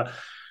 So,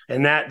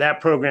 and that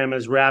program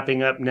is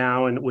wrapping up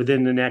now and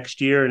within the next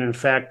year. And in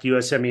fact,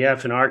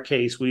 USMEF, in our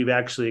case, we've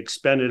actually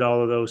expended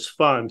all of those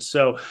funds.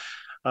 So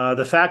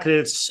the fact that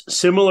it's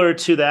similar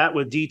to that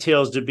with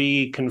details to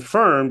be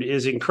confirmed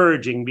is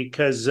encouraging,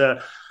 because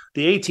the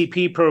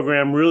ATP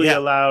program really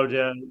allowed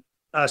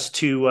us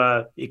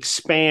to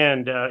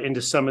expand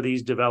into some of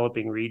these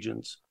developing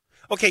regions.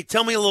 Okay,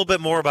 tell me a little bit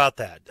more about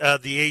that,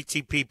 the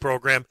ATP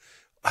program.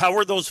 How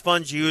were those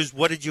funds used?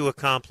 What did you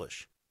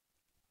accomplish?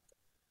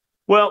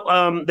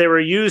 Well, they were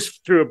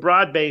used through a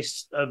broad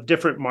base of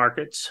different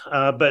markets,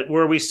 but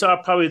where we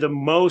saw probably the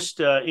most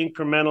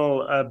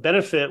incremental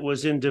benefit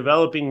was in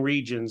developing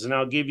regions. And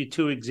I'll give you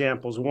two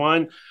examples.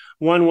 One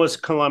was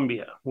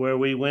Colombia, where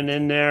we went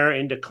in there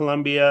into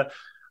Colombia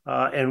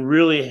and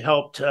really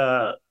helped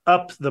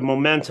up the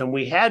momentum.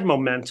 We had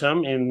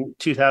momentum in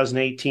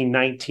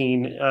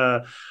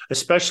 2018-19,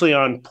 especially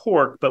on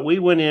pork, but we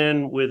went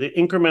in with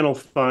incremental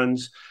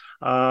funds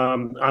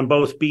on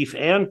both beef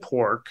and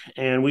pork,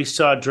 and we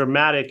saw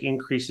dramatic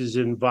increases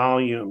in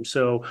volume.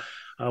 So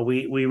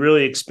we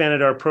really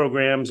expanded our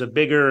programs, a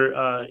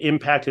bigger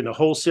impact in the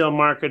wholesale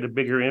market, a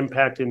bigger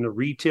impact in the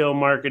retail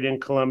market in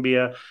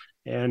Colombia.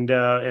 And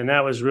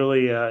that was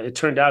really, it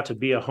turned out to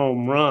be a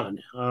home run.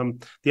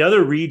 The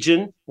other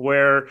region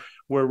where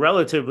we're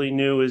relatively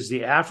new is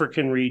the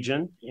African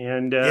region.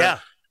 And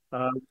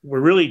we're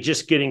really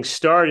just getting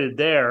started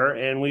there.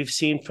 And we've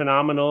seen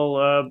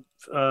phenomenal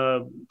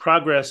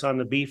progress on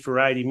the beef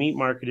variety meat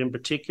market in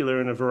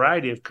particular in a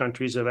variety of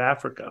countries of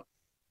Africa.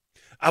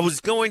 I was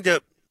saving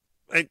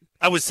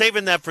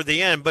that for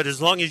the end, but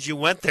as long as you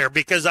went there,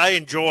 because I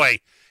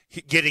enjoy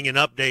getting an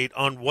update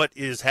on what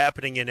is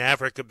happening in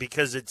Africa,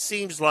 because it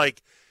seems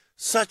like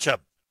such a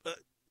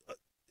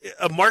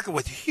market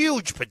with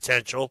huge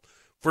potential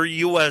for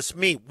U.S.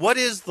 meat. What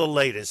is the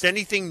latest?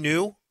 Anything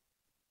new?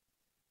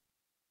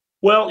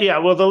 Well,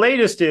 the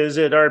latest is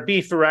that our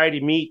beef variety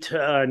meat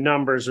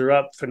numbers are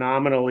up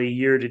phenomenally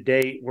year to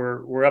date.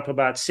 We're up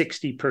about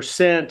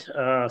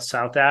 60%.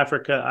 South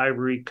Africa,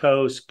 Ivory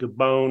Coast,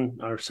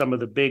 Gabon are some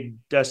of the big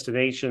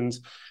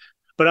destinations.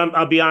 But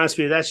I'll be honest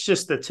with you, that's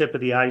just the tip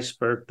of the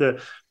iceberg.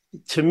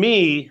 To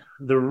me,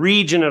 the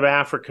region of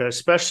Africa,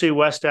 especially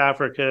West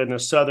Africa and the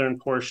southern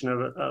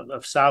portion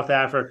of South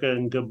Africa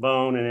and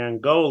Gabon and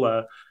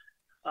Angola,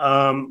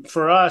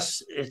 for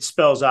us, it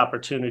spells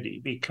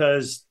opportunity,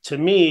 because to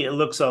me, it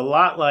looks a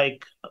lot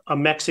like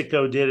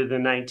Mexico did in the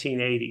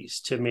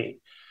 1980s to me.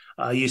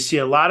 You see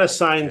a lot of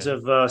signs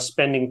of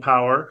spending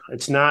power.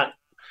 It's not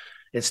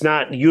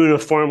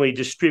uniformly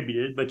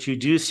distributed, but you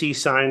do see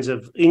signs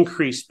of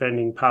increased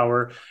spending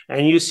power,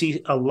 and you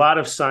see a lot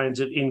of signs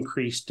of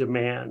increased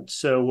demand.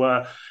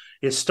 So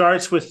It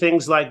starts with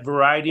things like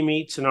variety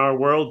meats in our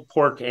world,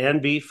 pork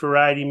and beef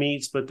variety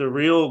meats, but the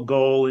real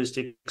goal is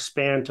to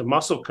expand to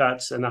muscle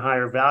cuts and the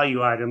higher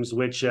value items,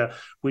 which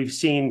we've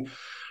seen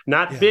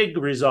not big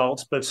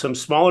results, but some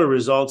smaller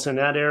results in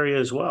that area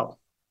as well.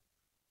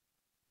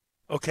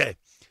 Okay.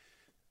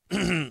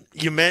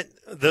 You meant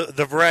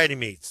the variety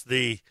meats.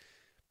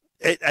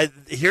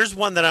 Here's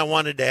one that I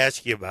wanted to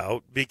ask you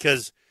about,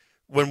 because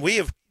when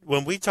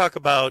we talk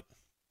about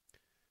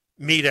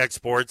meat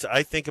exports,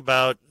 I think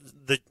about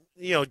the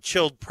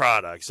chilled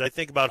products. I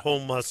think about whole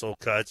muscle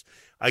cuts.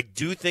 I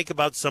do think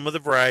about some of the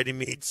variety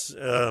meats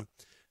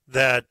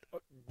that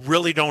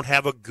really don't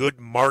have a good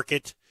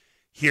market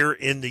here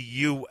in the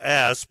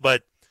U.S.,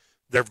 but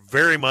they're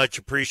very much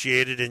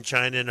appreciated in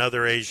China and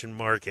other Asian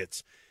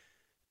markets.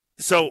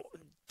 So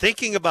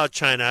thinking about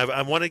China,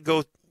 I want to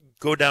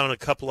go down a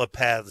couple of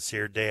paths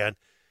here, Dan.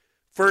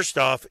 First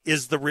off,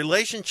 is the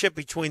relationship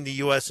between the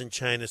U.S. and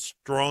China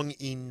strong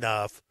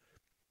enough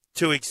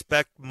to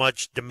expect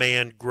much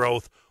demand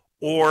growth,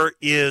 or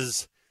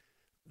is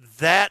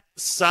that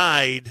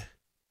side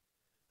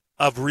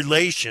of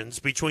relations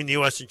between the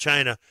U.S. and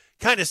China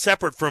kind of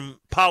separate from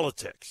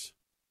politics?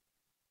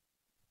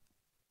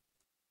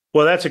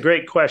 Well, that's a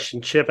great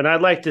question, Chip. And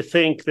I'd like to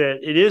think that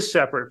it is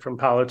separate from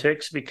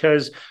politics,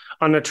 because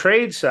on the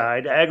trade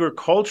side,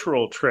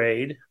 agricultural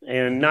trade,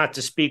 and not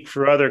to speak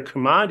for other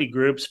commodity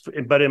groups,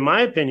 but in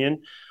my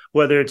opinion,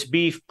 whether it's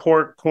beef,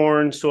 pork,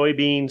 corn,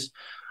 soybeans,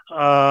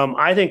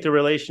 I think the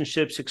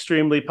relationship's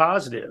extremely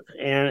positive,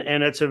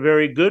 and it's a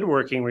very good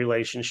working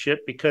relationship,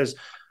 because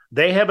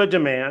they have a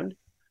demand.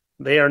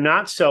 They are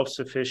not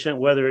self-sufficient,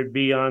 whether it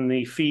be on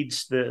the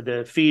feeds,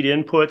 the feed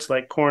inputs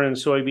like corn and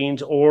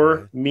soybeans,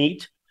 or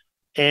meat,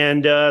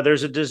 and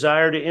there's a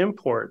desire to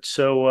import.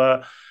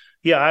 So,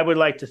 I would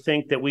like to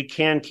think that we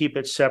can keep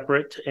it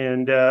separate,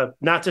 and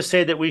not to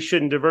say that we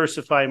shouldn't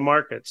diversify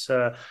markets.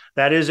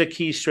 That is a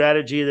key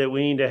strategy, that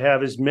we need to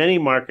have as many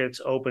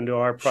markets open to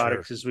our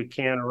products as we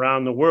can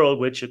around the world,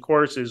 which, of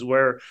course, is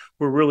where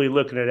we're really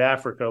looking at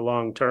Africa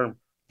long term.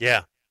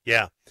 Yeah.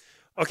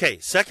 Okay,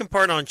 second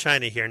part on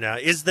China here now.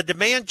 Is the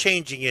demand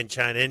changing in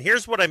China? And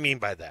here's what I mean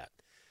by that.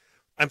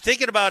 I'm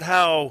thinking about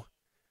how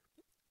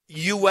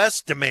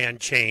U.S. demand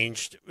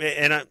changed,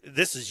 and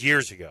this is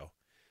years ago,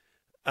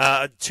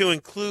 to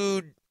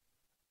include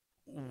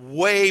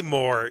way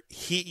more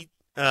heat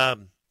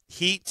and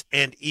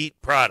eat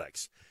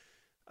products.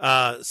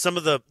 Some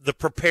of the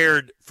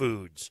prepared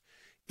foods.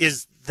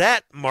 Is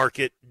that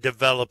market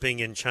developing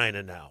in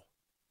China now?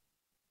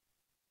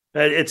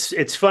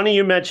 It's funny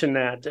you mentioned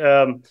that.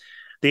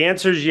 The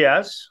answer is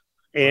yes.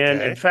 And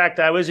in fact,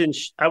 I was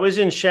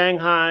in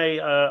Shanghai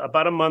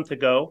about a month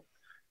ago,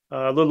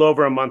 a little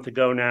over a month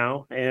ago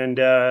now, and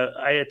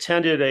I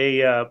attended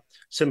a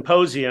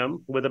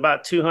symposium with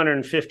about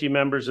 250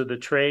 members of the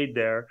trade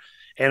there,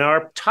 and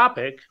our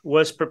topic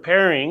was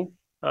preparing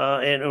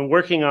and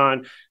working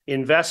on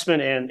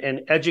investment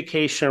and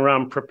education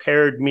around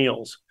prepared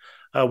meals,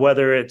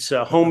 whether it's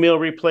home meal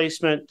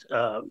replacement,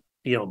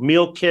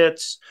 meal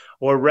kits,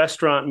 or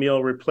restaurant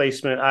meal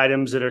replacement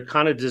items that are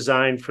kind of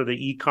designed for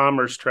the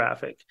e-commerce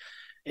traffic.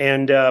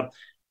 And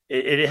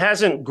it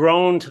hasn't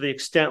grown to the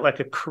extent like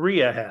a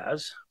Korea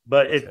has,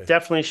 but it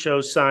definitely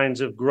shows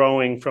signs of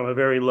growing from a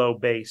very low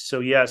base.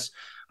 So yes,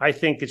 I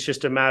think it's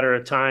just a matter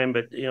of time,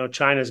 but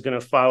China is going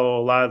to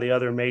follow a lot of the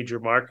other major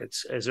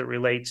markets as it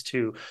relates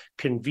to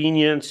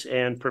convenience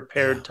and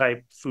prepared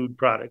type food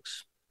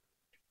products.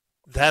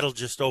 That'll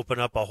just open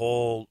up a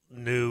whole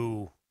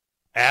new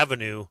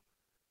avenue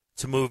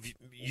to move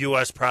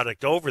U.S.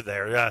 product over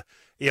there.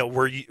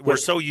 We're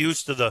so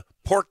used to the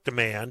pork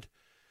demand,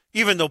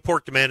 even though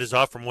pork demand is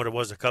off from what it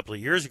was a couple of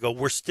years ago.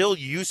 We're still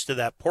used to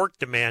that pork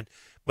demand.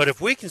 But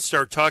if we can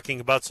start talking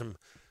about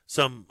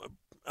some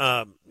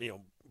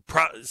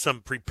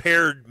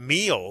prepared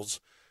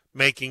meals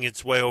making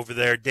its way over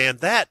there, Dan,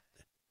 that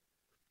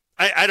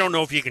I don't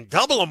know if you can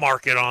double a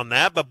market on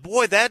that, but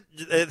boy,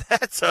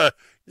 that's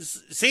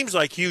seems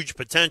like huge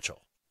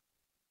potential.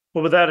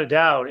 Well, without a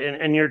doubt,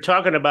 and you're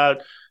talking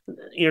about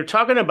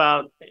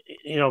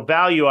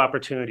value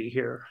opportunity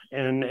here,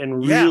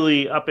 and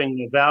really upping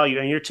the value,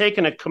 and you're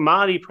taking a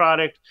commodity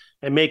product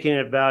and making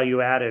it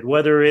value added,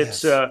 whether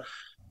it's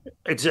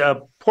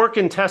pork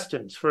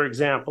intestines, for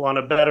example, on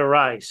a bed of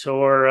rice,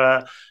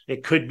 or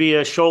it could be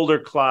a shoulder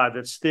clod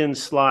that's thin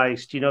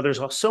sliced. There's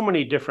so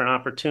many different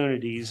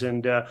opportunities,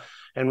 and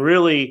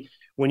really,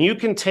 when you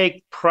can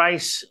take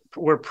price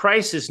where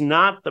price is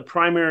not the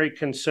primary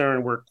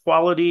concern, where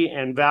quality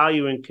and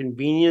value and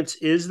convenience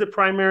is the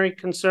primary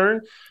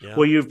concern,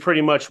 well, you've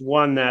pretty much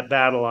won that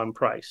battle on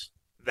price.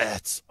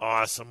 That's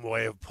awesome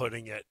way of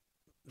putting it.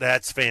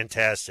 That's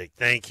fantastic.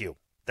 Thank you.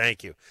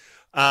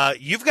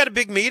 You've got a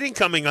big meeting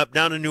coming up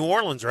down in New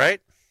Orleans,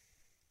 right?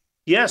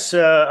 Yes,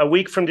 a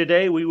week from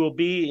today, we will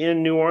be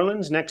in New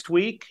Orleans next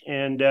week,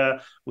 and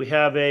we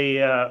have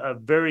a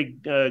very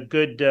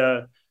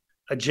good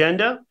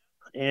agenda.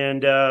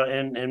 And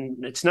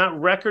it's not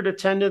record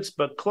attendance,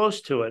 but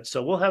close to it.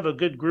 So we'll have a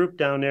good group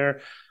down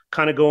there,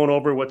 kind of going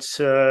over what's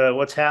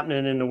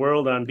happening in the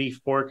world on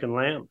beef, pork, and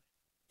lamb.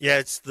 Yeah,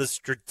 it's the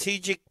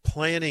Strategic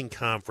Planning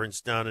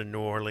Conference down in New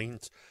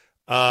Orleans.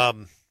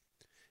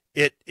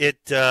 It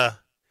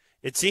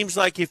seems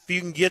like if you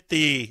can get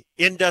the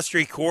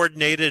industry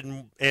coordinated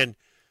and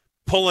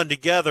pulling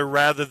together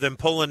rather than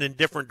pulling in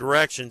different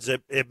directions,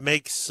 it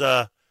makes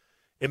the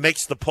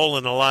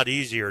pulling a lot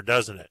easier,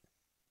 doesn't it?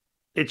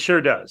 It sure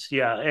does,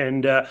 yeah,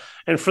 and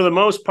for the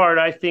most part,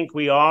 I think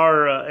we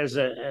are as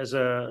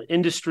a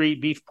industry,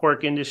 beef,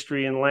 pork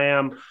industry, and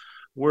lamb,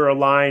 we're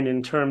aligned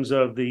in terms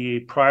of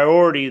the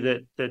priority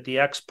that the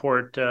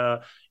export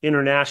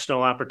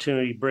international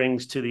opportunity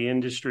brings to the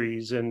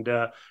industries, and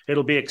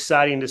it'll be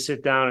exciting to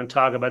sit down and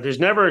talk about. There's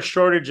never a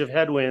shortage of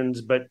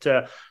headwinds, but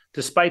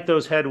despite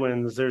those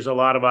headwinds, there's a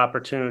lot of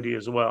opportunity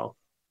as well.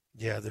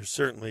 Yeah, there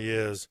certainly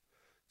is.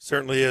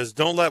 Certainly is.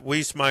 Don't let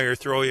Wiesmeyer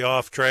throw you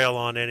off trail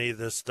on any of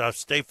this stuff.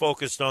 Stay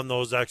focused on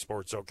those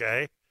exports,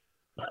 okay?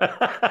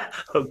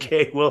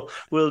 Okay,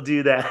 we'll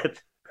do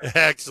that.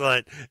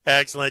 Excellent.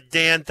 Excellent.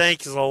 Dan,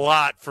 thanks a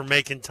lot for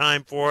making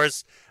time for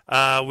us.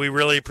 We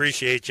really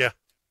appreciate you.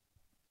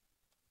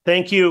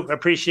 Thank you.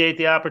 Appreciate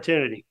the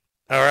opportunity.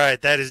 All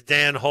right. That is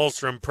Dan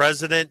Holstrom,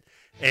 President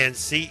and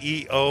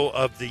CEO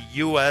of the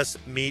U.S.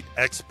 Meat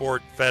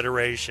Export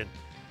Federation.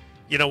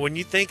 You know, when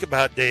you think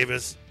about,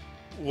 Davis,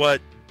 how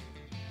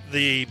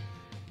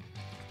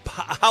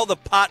the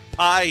pot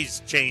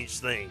pies change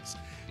things,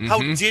 how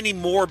Dinny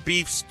Moore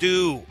beef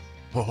stew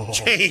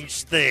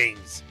changed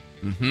things.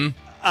 Mm-hmm.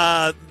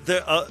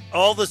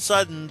 All of a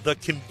sudden, the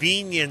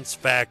convenience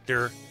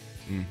factor,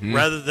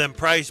 rather than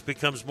price,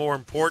 becomes more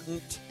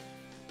important,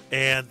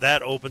 and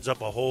that opens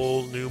up a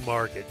whole new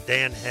market.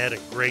 Dan had a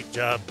great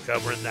job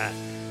covering that.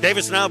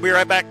 Davis and I'll be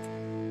right back.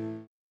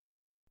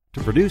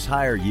 To produce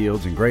higher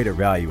yields and greater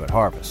value at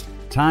harvest,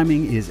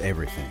 timing is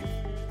everything.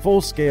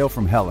 Full Scale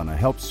from Helena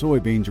helps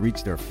soybeans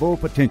reach their full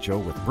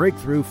potential with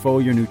breakthrough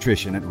foliar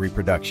nutrition and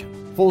reproduction.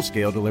 Full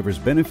Scale delivers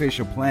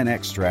beneficial plant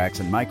extracts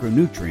and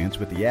micronutrients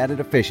with the added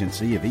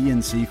efficiency of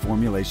ENC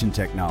formulation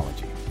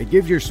technology. It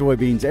gives your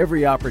soybeans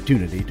every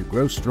opportunity to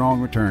grow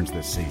strong returns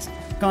this season.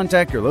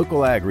 Contact your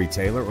local ag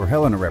retailer or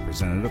Helena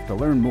representative to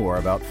learn more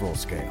about Full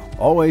Scale.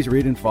 Always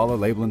read and follow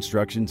label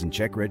instructions and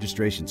check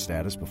registration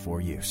status before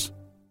use.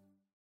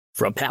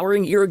 From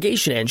powering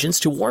irrigation engines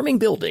to warming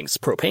buildings,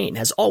 propane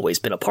has always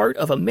been a part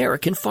of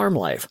American farm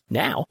life.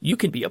 Now, you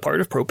can be a part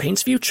of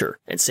propane's future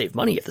and save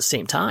money at the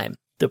same time.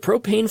 The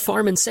Propane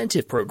Farm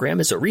Incentive Program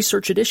is a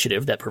research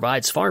initiative that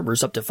provides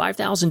farmers up to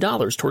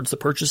 $5,000 towards the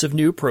purchase of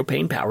new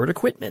propane-powered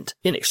equipment.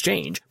 In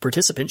exchange,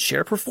 participants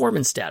share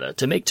performance data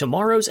to make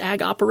tomorrow's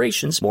ag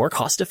operations more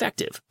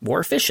cost-effective, more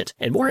efficient,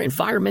 and more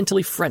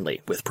environmentally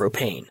friendly with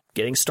propane.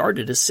 Getting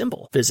started is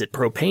simple. Visit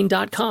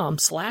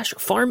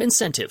propane.com/farm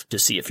incentive to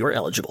see if you're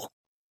eligible.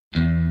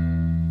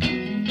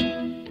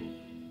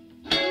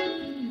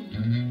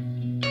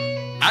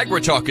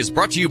 AgriTalk is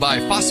brought to you by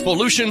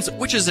Phospholutions,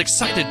 which is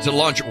excited to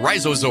launch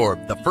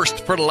Rhizozorb, the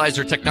first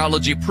fertilizer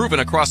technology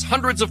proven across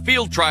hundreds of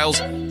field trials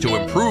to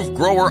improve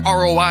grower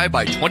ROI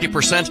by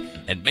 20%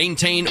 and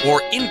maintain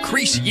or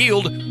increase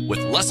yield with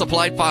less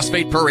applied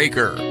phosphate per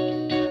acre.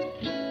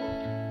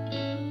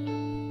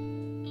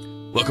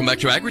 Welcome back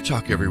to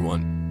AgriTalk,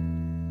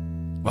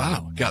 everyone.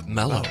 Wow, got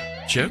mellow.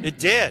 Chip? It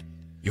did.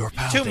 Your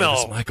pal Too Davis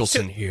mellow.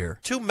 Michelson here.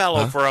 Too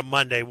mellow for a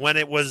Monday when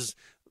it was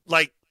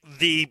like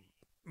the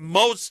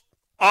most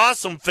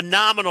awesome,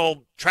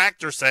 phenomenal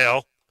tractor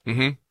sale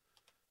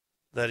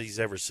that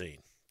he's ever seen.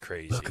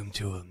 Crazy. Welcome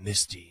to a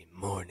misty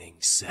morning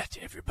set,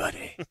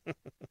 everybody.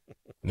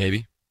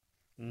 Maybe?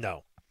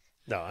 No,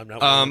 I'm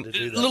not willing to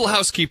do that. Little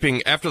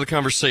housekeeping after the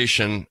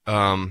conversation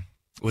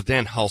with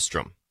Dan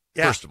Hallstrom.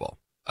 Yeah. First of all,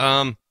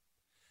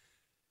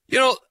 you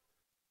know,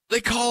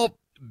 they call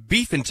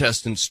beef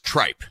intestines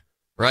tripe,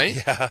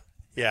 right?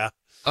 Yeah.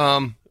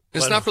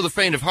 It's not for the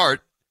faint of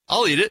heart.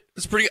 I'll eat it.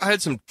 It's pretty. I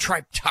had some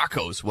tripe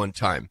tacos one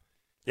time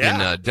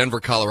in Denver,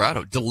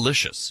 Colorado.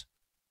 Delicious.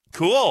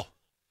 Cool.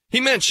 He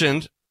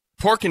mentioned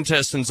pork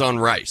intestines on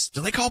rice.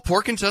 Do they call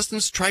pork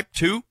intestines tripe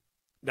too?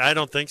 I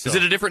don't think so. Is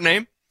it a different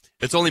name?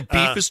 It's only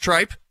beef is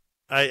tripe?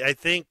 I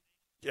think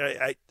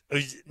I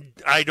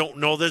don't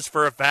know this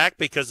for a fact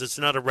because it's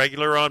not a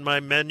regular on my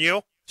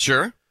menu.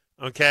 Sure.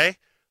 Okay.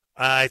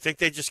 I think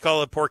they just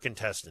call it pork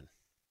intestine.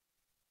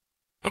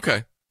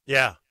 Okay.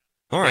 Yeah.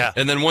 All right. Yeah.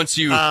 And then once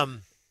you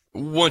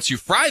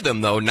fry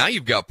them, though, now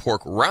you've got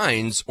pork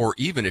rinds, or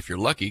even if you're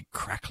lucky,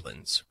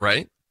 cracklins,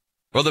 right?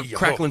 Well, the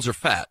cracklins are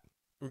fat.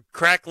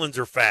 Cracklins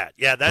are fat.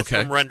 Yeah, that's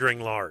from rendering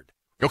lard.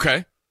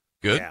 Okay.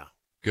 Good. Yeah.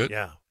 Good.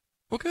 Yeah.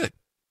 Well, good.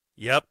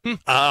 Yep.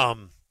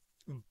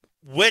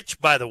 Which,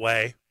 by the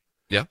way,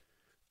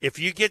 if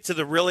you get to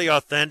the really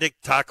authentic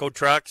taco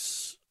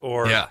trucks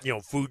or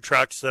food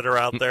trucks that are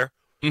out there,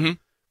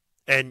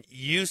 and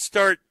you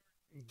start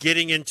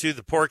getting into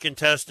the pork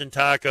intestine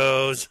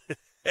tacos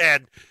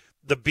and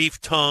the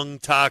beef tongue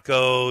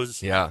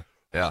tacos,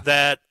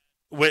 that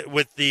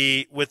with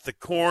the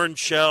corn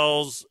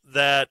shells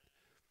that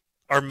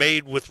are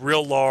made with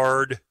real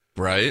lard,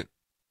 right?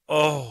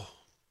 Oh,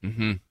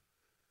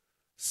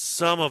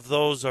 some of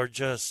those are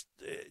just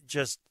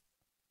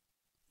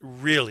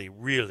really,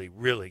 really,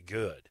 really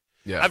good.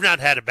 Yeah. I've not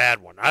had a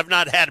bad one. I've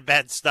not had a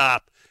bad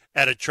stop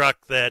at a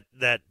truck that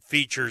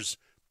features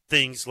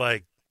things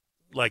like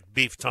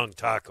beef tongue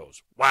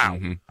tacos. Wow.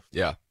 Mm-hmm.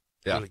 Yeah.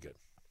 Really good.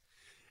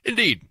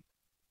 Indeed.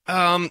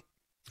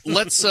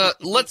 Let's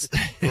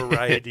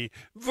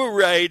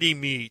variety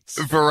meats.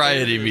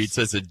 Variety meats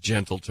is a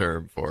gentle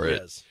term for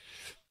it. Yes.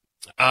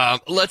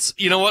 Let's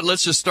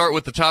just start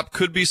with the top.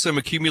 Could be some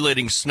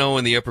accumulating snow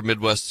in the upper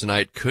Midwest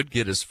tonight. Could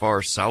get as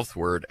far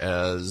southward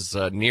as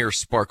near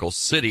Sparkle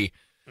City.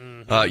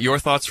 Mm-hmm. Your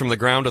thoughts from the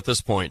ground at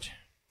this point?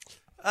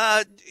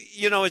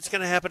 It's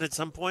going to happen at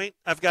some point.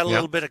 I've got a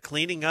little bit of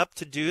cleaning up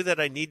to do that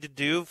I need to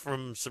do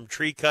from some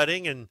tree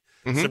cutting and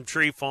some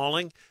tree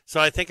falling.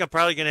 So I think I'm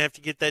probably going to have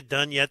to get that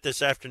done yet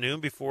this afternoon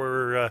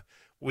before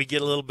we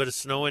get a little bit of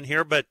snow in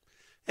here. But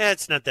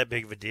it's not that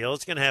big of a deal.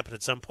 It's going to happen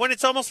at some point.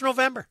 It's almost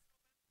November.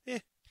 Yeah.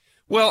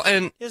 Well,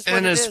 and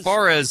as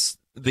far as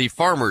the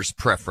farmer's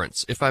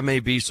preference, if I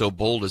may be so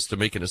bold as to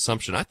make an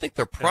assumption, I think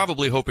they're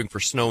probably hoping for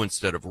snow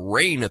instead of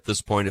rain at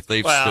this point if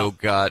they've still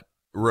got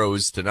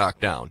rows to knock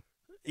down.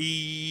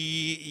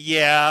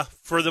 Yeah,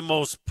 for the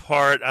most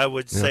part, I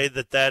would say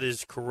that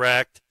is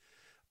correct.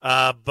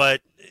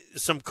 But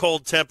some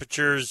cold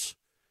temperatures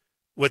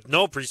with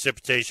no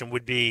precipitation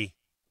would be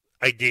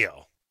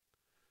ideal.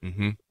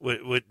 Mm-hmm.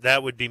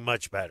 That would be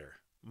much better.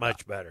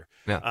 Much better.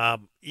 Yeah.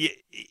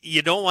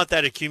 You don't want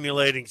that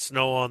accumulating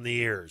snow on the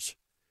ears.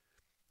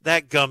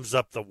 That gums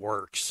up the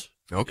works.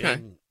 Okay.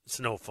 It's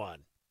no fun.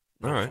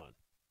 All right. Fun.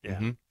 Yeah.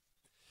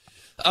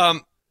 Mm-hmm.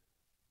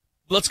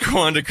 Let's go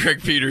on to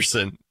Craig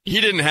Peterson.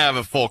 He didn't have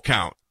a full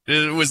count.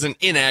 It was an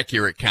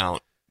inaccurate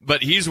count,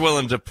 but he's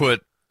willing to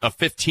put a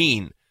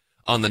 15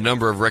 on the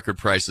number of record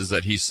prices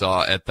that he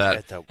saw at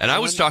that. And I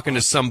was talking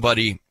to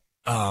somebody,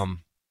 we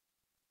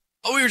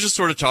were just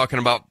sort of talking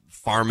about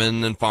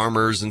farming and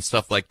farmers and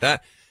stuff like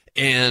that.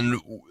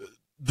 And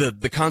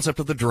the concept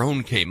of the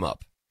drone came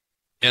up.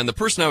 And the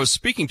person I was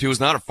speaking to was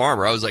not a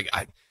farmer. I was like,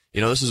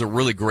 this is a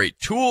really great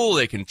tool.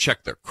 They can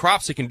check their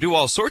crops. They can do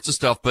all sorts of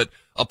stuff. But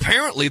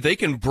apparently they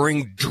can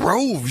bring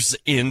droves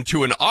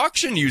into an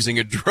auction using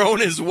a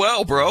drone as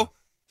well, bro.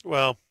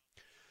 Well,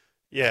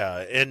 yeah.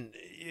 And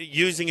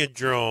using a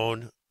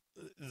drone,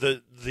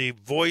 the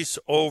voice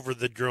over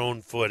the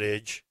drone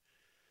footage,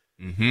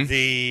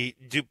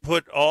 to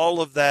put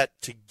all of that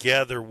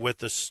together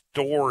with a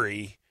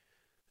story,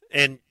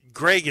 and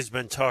Greg has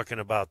been talking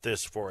about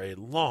this for a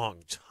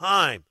long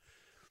time.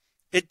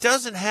 It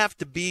doesn't have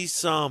to be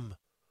some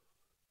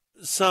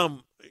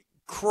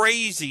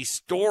crazy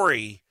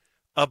story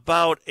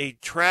about a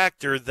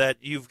tractor that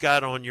you've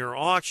got on your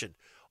auction.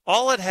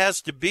 All it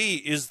has to be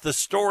is the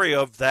story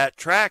of that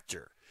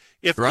tractor.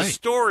 If the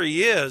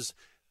story is,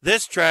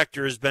 this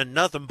tractor has been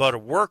nothing but a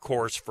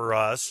workhorse for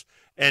us,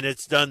 and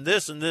it's done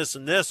this and this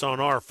and this on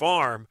our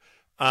farm,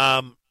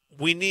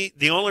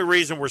 the only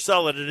reason we're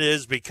selling it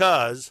is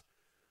because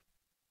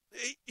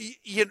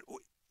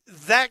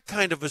that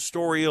kind of a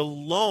story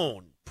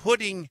alone,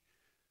 putting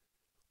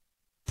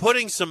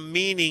some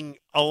meaning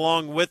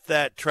along with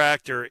that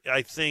tractor,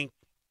 I think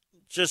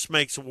just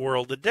makes a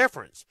world of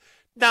difference.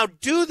 Now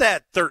do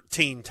that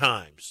 13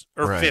 times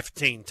or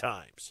 15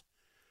 times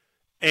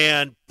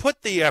and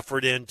put the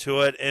effort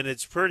into it, and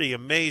it's pretty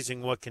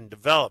amazing what can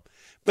develop.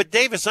 But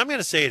Davis, I'm going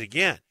to say it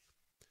again.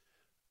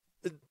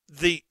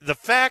 The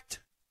fact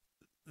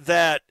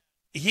that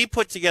he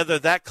put together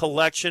that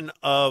collection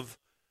of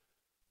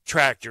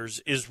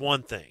tractors is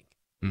one thing.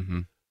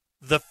 Mm-hmm.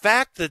 The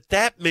fact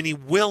that many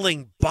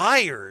willing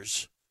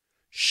buyers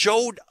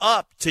showed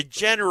up to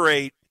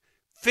generate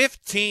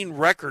 15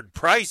 record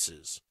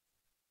prices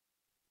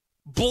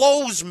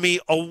blows me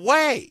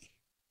away.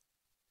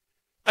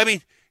 I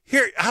mean,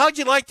 here, how'd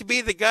you like to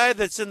be the guy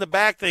that's in the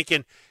back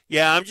thinking,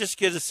 yeah, I'm just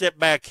going to sit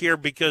back here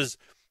because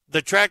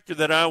the tractor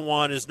that I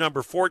want is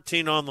number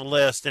 14 on the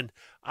list, and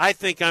I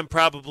think I'm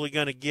probably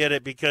going to get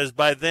it because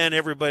by then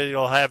everybody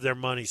will have their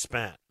money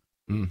spent.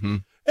 Mm-hmm.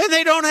 And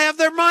they don't have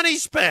their money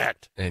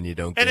spent. And you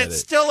don't get it. And it's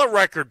still a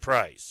record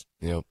price.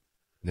 Yep.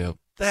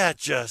 That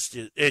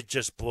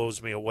just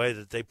blows me away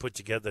that they put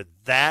together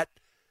that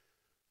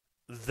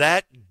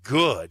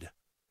good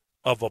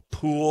of a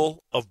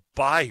pool of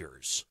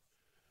buyers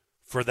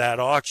for that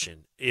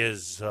auction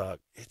is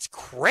it's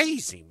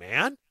crazy,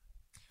 man.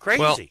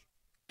 Crazy. Well,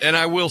 and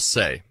I will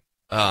say,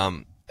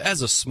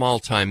 as a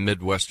small-time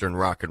Midwestern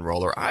rock and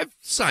roller, I've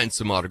signed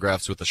some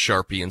autographs with a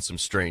Sharpie in some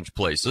strange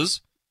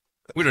places.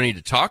 We don't need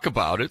to talk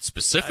about it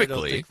specifically. I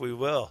don't think we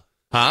will.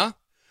 Huh?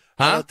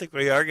 I don't think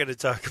we are going to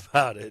talk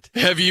about it.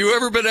 Have you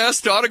ever been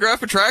asked to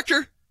autograph a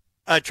tractor?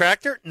 A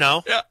tractor?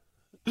 No. Yeah.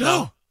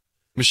 No.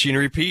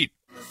 Machinery Pete.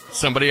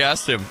 Somebody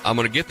asked him, I'm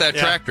going to get that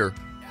tractor.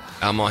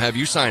 I'm going to have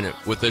you sign it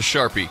with this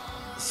Sharpie.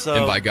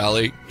 And by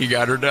golly, he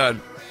got her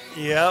done.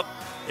 Yep.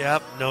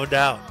 No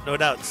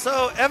doubt.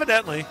 So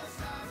evidently,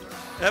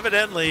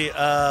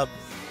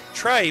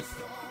 tripe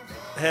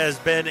has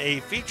been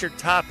a featured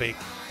topic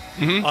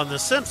on The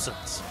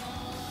Simpsons.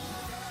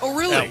 Oh,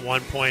 really? At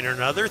one point or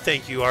another.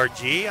 Thank you,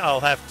 RG.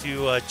 I'll have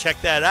to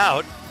check that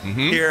out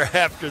here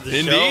after the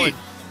show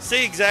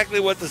see exactly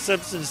what the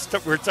Simpsons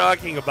were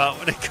talking about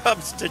when it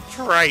comes to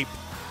tripe.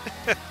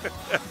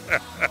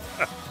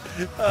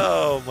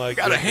 Oh my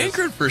god! Got a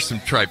hankering for some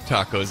tripe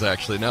tacos.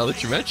 Actually, now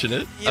that you mention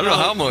it, I don't know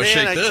how I'm gonna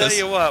shake this. I tell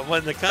you what,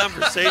 when the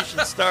conversation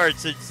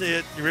starts,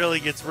 it really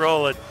gets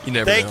rolling. You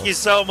never Thank know. you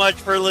so much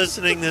for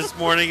listening this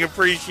morning.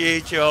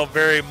 Appreciate you all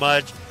very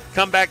much.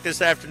 Come back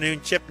this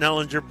afternoon. Chip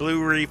Nellinger,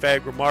 Blue Reef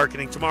Agri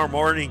Marketing. Tomorrow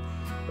morning,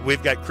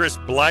 we've got Chris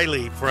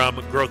Bliley from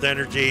Growth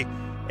Energy,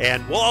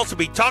 and we'll also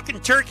be talking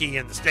turkey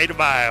in the state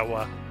of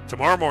Iowa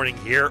tomorrow morning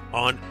here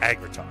on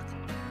AgriTalk.